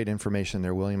information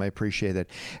there, William. I appreciate it.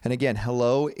 And again,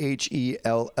 hello,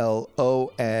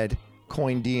 HELLO, at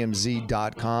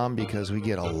coindmz.com because we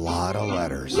get a lot of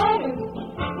letters. Letters,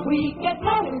 we get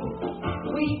letters.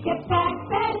 We get stacks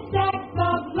and stacks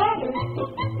of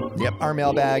letters. Yep, our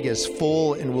mailbag is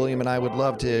full, and William and I would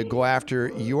love to go after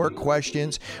your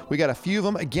questions. We got a few of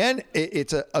them. Again,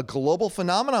 it's a global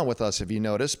phenomenon with us, if you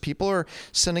notice. People are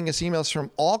sending us emails from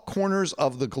all corners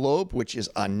of the globe, which is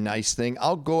a nice thing.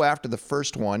 I'll go after the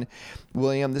first one.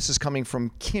 William, this is coming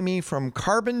from Kimmy from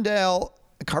Carbondale,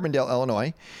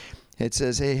 Illinois. It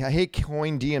says, hey,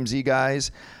 Coin DMZ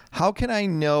guys, how can I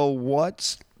know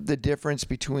what's the difference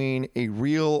between a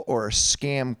real or a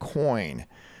scam coin?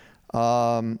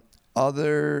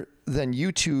 Other than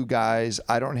you two guys,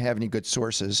 I don't have any good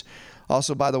sources.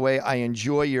 Also, by the way, I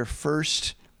enjoy your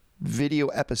first video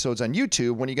episodes on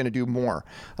YouTube. When are you going to do more?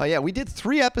 Yeah, we did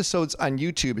 3 episodes on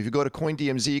YouTube. If you go to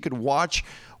CoinDMZ, you could watch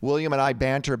William and I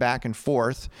banter back and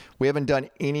forth. We haven't done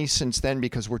any since then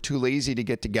because we're too lazy to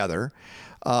get together.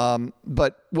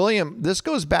 But William, this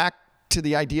goes back to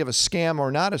the idea of a scam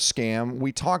or not a scam.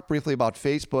 We talked briefly about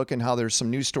Facebook and how there's some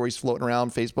news stories floating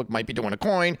around. Facebook might be doing a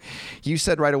coin. You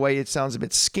said right away it sounds a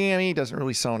bit scammy, doesn't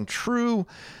really sound true,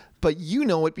 but you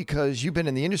know it because you've been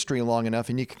in the industry long enough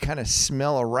and you can kind of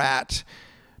smell a rat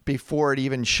before it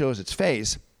even shows its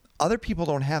face. Other people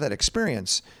don't have that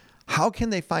experience. How can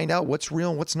they find out what's real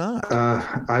and what's not?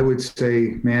 I would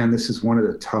say, man, this is one of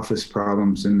the toughest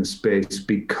problems in the space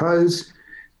because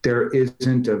there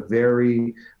isn't a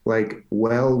very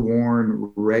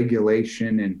well-worn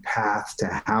regulation and path to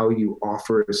how you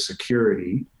offer a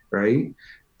security, right?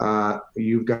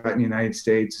 You've got in the United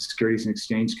States, the Securities and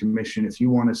Exchange Commission. If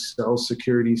you want to sell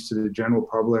securities to the general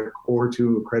public or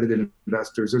to accredited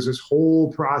investors, there's this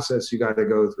whole process you got to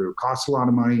go through. It costs a lot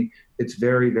of money. It's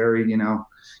very, very,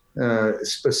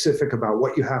 specific about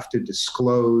what you have to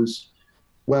disclose.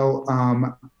 Well,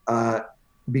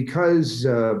 because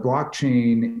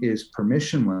blockchain is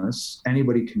permissionless,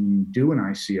 anybody can do an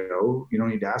ICO. You don't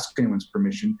need to ask anyone's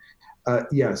permission.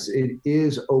 Yes, it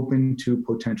is open to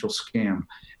potential scam.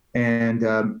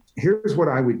 And here's what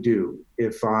I would do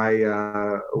if I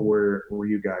were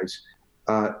you guys.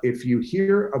 If you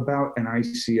hear about an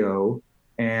ICO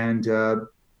and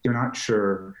you're not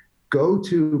sure, go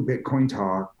to Bitcoin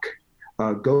Talk.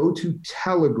 Go to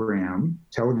Telegram.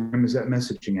 Telegram is that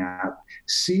messaging app.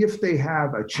 See if they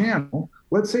have a channel.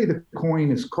 Let's say the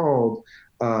coin is called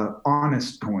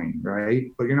Honest Coin, right?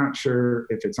 But you're not sure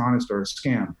if it's honest or a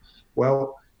scam.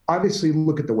 Well, obviously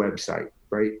look at the website,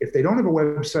 right? If they don't have a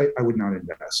website, I would not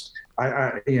invest.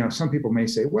 Some people may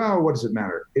say, well, what does it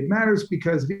matter? It matters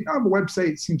because if you don't have a website,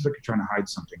 it seems like you're trying to hide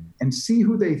something. And see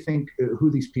who they think,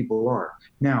 who these people are.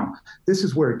 Now, this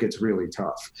is where it gets really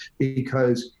tough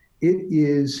because it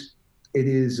is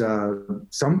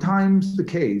sometimes the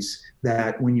case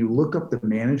that when you look up the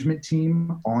management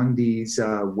team on these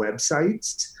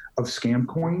websites of scam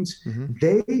coins,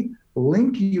 they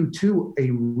link you to a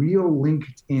real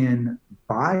LinkedIn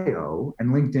bio.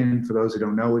 And LinkedIn, for those who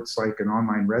don't know, it's like an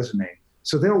online resume.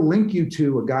 So they'll link you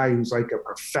to a guy who's like a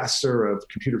professor of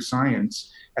computer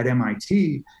science at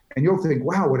MIT, and you'll think,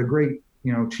 wow, what a great,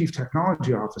 chief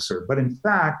technology officer. But in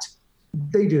fact,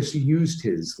 they just used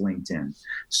his LinkedIn.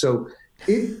 So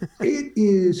it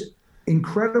is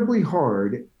incredibly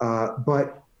hard.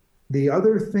 But the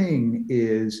other thing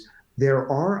is there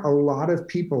are a lot of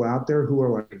people out there who are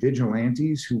like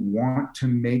vigilantes who want to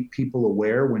make people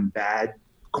aware when bad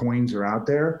coins are out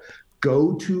there.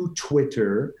 Go to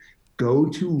Twitter, go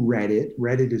to Reddit.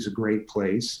 Reddit is a great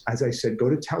place. As I said, go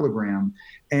to Telegram.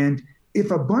 And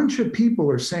if a bunch of people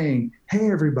are saying,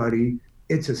 hey, everybody,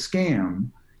 it's a scam,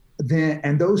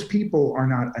 and those people are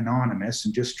not anonymous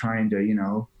and just trying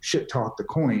to, shit talk the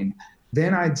coin,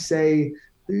 then I'd say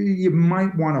you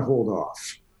might want to hold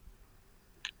off.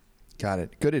 Got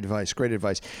it. Good advice. Great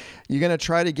advice. You going to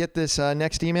try to get this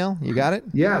next email? You got it?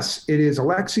 Yes, it is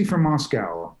Alexei from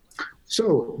Moscow.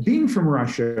 So being from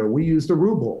Russia, we use the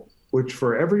ruble, which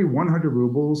for every 100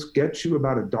 rubles gets you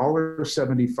about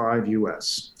 $1.75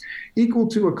 US, equal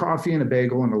to a coffee and a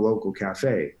bagel in a local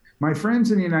cafe. My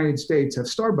friends in the United States have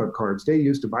Starbucks cards they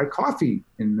use to buy coffee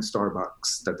in the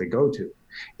Starbucks that they go to.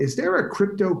 Is there a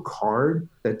crypto card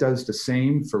that does the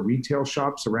same for retail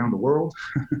shops around the world?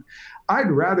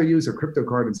 I'd rather use a crypto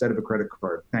card instead of a credit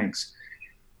card. Thanks.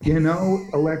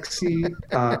 Alexei,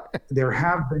 there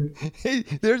have been... Hey,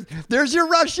 there's your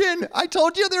Russian. I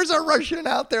told you there's a Russian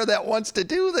out there that wants to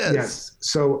do this. Yes.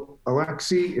 So,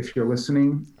 Alexei, if you're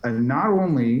listening, not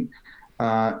only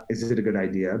is it a good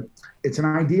idea, it's an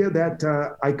idea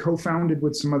that I co-founded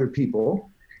with some other people,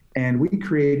 and we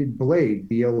created Blade,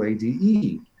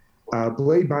 B-L-A-D-E.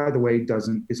 Blade, by the way,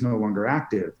 is no longer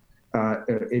active.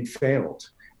 It failed.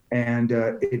 And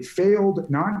it failed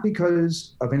not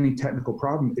because of any technical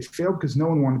problem. It failed because no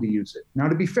one wanted to use it. Now,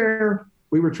 to be fair,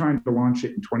 we were trying to launch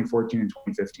it in 2014 and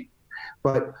 2015.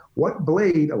 But what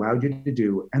Blade allowed you to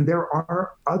do, and there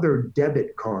are other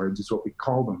debit cards, is what we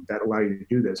call them, that allow you to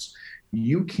do this.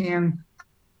 You can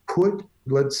put,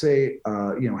 let's say,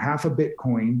 half a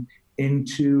Bitcoin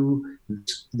into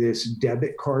this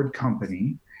debit card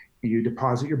company. You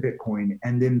deposit your Bitcoin,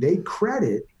 and then they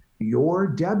credit your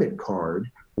debit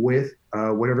card with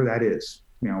whatever that is,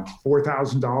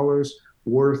 $4,000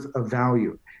 worth of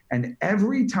value. And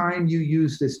every time you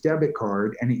use this debit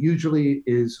card, and it usually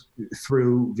is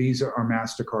through Visa or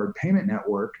MasterCard payment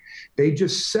network, they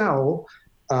just sell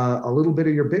a little bit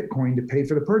of your Bitcoin to pay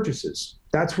for the purchases.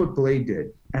 That's what Blade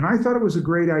did. And I thought it was a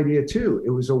great idea too.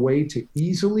 It was a way to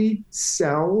easily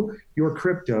sell your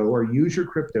crypto or use your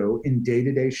crypto in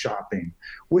day-to-day shopping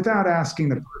without asking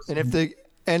the person.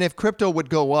 And if crypto would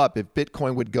go up, if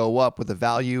Bitcoin would go up, would the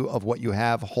value of what you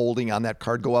have holding on that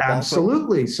card go up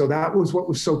Absolutely. also? So that was what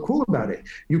was so cool about it.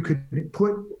 You could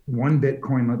put one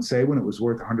Bitcoin, let's say, when it was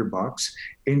worth $100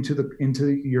 into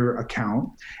your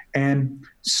account and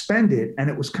spend it. And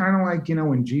it was kind of like,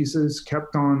 when Jesus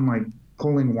kept on like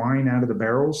pulling wine out of the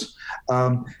barrels.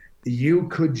 You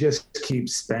could just keep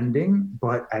spending,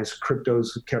 but as cryptos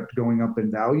kept going up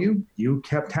in value, you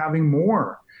kept having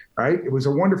more. Right? It was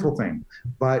a wonderful thing.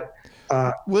 But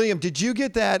William, did you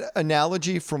get that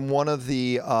analogy from one of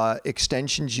the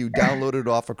extensions you downloaded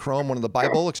off of Chrome, one of the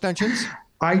Bible extensions?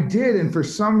 I did, and for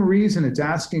some reason, it's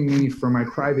asking me for my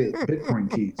private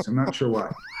Bitcoin keys. I'm not sure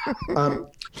why. All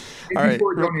right,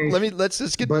 let's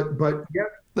just get. But yeah,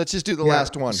 let's just do the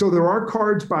last one. So there are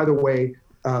cards, by the way.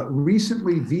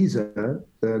 Recently, Visa,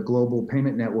 the global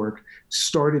payment network,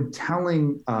 started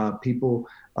telling people,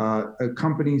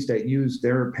 companies that use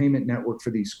their payment network for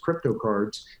these crypto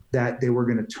cards, that they were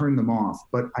going to turn them off.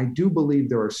 But I do believe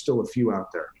there are still a few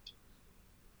out there.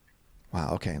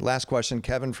 Wow. Okay. Last question,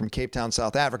 Kevin from Cape Town,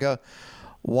 South Africa.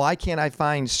 Why can't I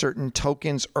find certain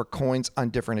tokens or coins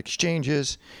on different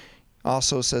exchanges?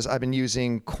 Also says, I've been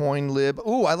using CoinLib.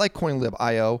 Oh, I like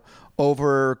CoinLib.io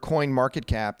over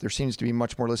CoinMarketCap. There seems to be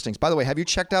much more listings. By the way, have you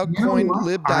checked out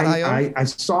CoinLib.io? I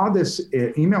saw this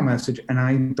email message and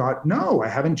I thought, no, I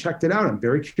haven't checked it out. I'm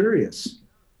very curious.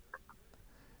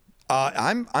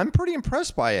 I'm pretty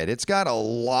impressed by it. It's got a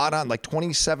lot on, like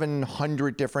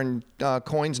 2,700 different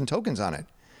coins and tokens on it.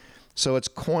 So it's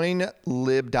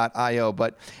coinlib.io,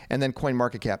 and then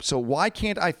CoinMarketCap. So why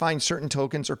can't I find certain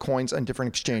tokens or coins on different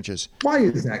exchanges? Why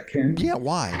is that, Ken? Yeah,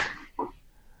 why?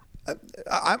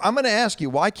 I'm going to ask you,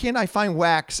 why can't I find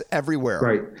wax everywhere?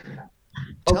 Right.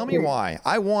 Tell me why.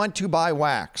 I want to buy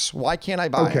wax. Why can't I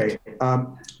buy it?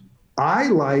 I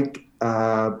like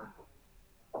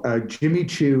Jimmy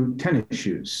Choo tennis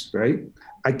shoes, right?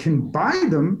 I can buy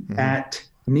them at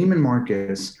Neiman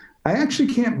Marcus. I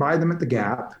actually can't buy them at the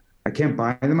Gap. I can't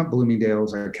buy them at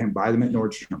Bloomingdale's. I can't buy them at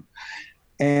Nordstrom.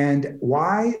 And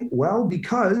why? Well,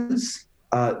 because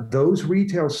those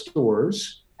retail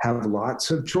stores have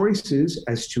lots of choices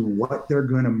as to what they're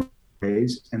going to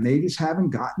raise, and they just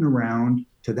haven't gotten around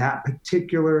to that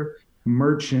particular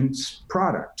merchant's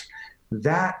product.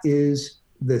 That is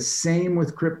the same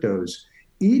with cryptos.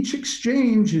 Each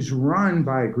exchange is run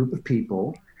by a group of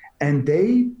people, and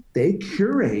they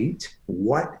curate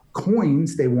what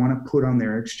coins they want to put on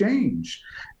their exchange.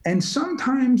 And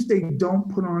sometimes they don't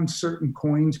put on certain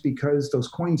coins because those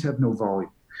coins have no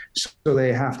volume. So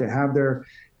they have to have their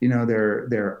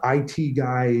IT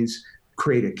guys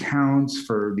create accounts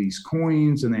for these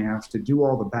coins, and they have to do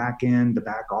all the back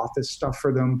office stuff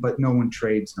for them, but no one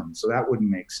trades them. So that wouldn't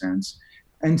make sense.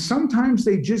 And sometimes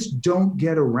they just don't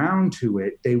get around to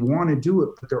it. They want to do it,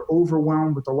 but they're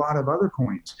overwhelmed with a lot of other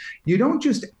coins. You don't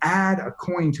just add a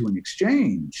coin to an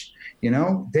exchange.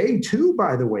 They too,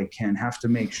 by the way, Ken, have to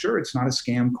make sure it's not a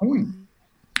scam coin.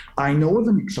 I know of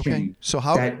an exchange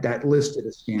that listed a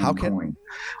scam coin.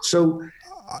 So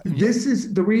this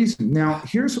is the reason. Now,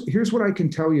 here's what I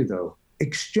can tell you, though.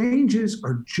 Exchanges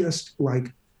are just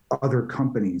like other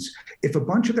companies. If a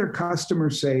bunch of their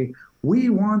customers say, we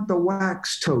want the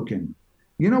wax token,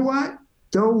 you know what?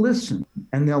 They'll listen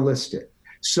and they'll list it.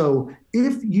 So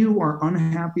if you are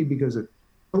unhappy because a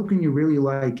token you really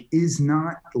like is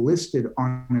not listed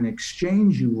on an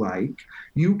exchange you like,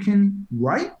 you can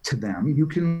write to them. You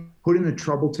can put in a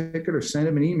trouble ticket or send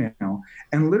them an email.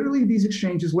 And literally these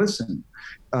exchanges listen.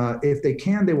 If they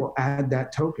can, they will add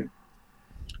that token.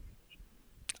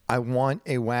 I want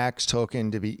a wax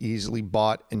token to be easily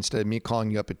bought instead of me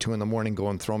calling you up at 2 a.m.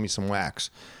 going, throw me some wax.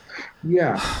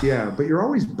 Yeah. But you're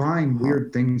always buying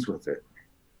weird things with it.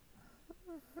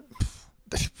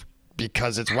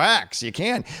 because it's wax. You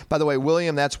can. By the way,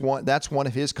 William, that's one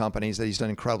of his companies that he's done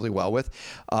incredibly well with.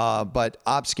 But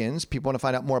Opskins, people want to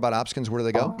find out more about Opskins, where do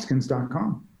they go?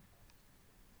 Opskins.com.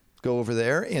 Go over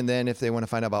there. And then if they want to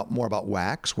find out more about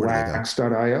wax, where do they go?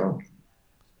 Wax.io.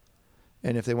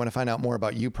 And if they want to find out more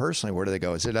about you personally, where do they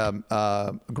go? Is it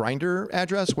a Grindr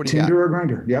address? What do you got? Tinder or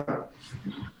Grindr, yeah.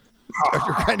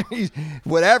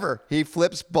 Whatever. He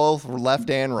flips both left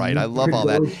and right. I love all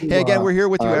that. Hey, again, we're here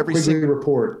with you every Quigley single...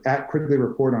 Report, at Quigley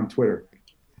Report on Twitter.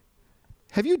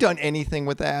 Have you done anything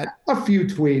with that? A few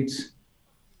tweets.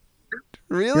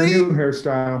 Really? Your new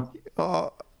hairstyle.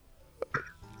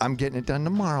 I'm getting it done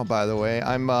tomorrow, by the way.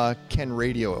 I'm Ken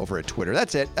Radio over at Twitter.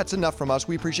 That's it. That's enough from us.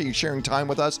 We appreciate you sharing time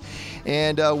with us.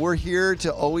 And we're here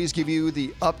to always give you the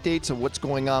updates of what's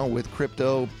going on with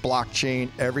crypto, blockchain,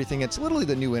 everything. It's literally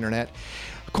the new internet.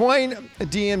 Coin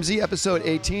DMZ episode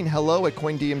 18. Hello at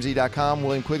coindmz.com.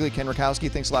 William Quigley, Ken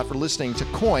Rakowski. Thanks a lot for listening to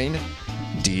Coin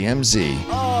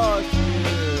DMZ.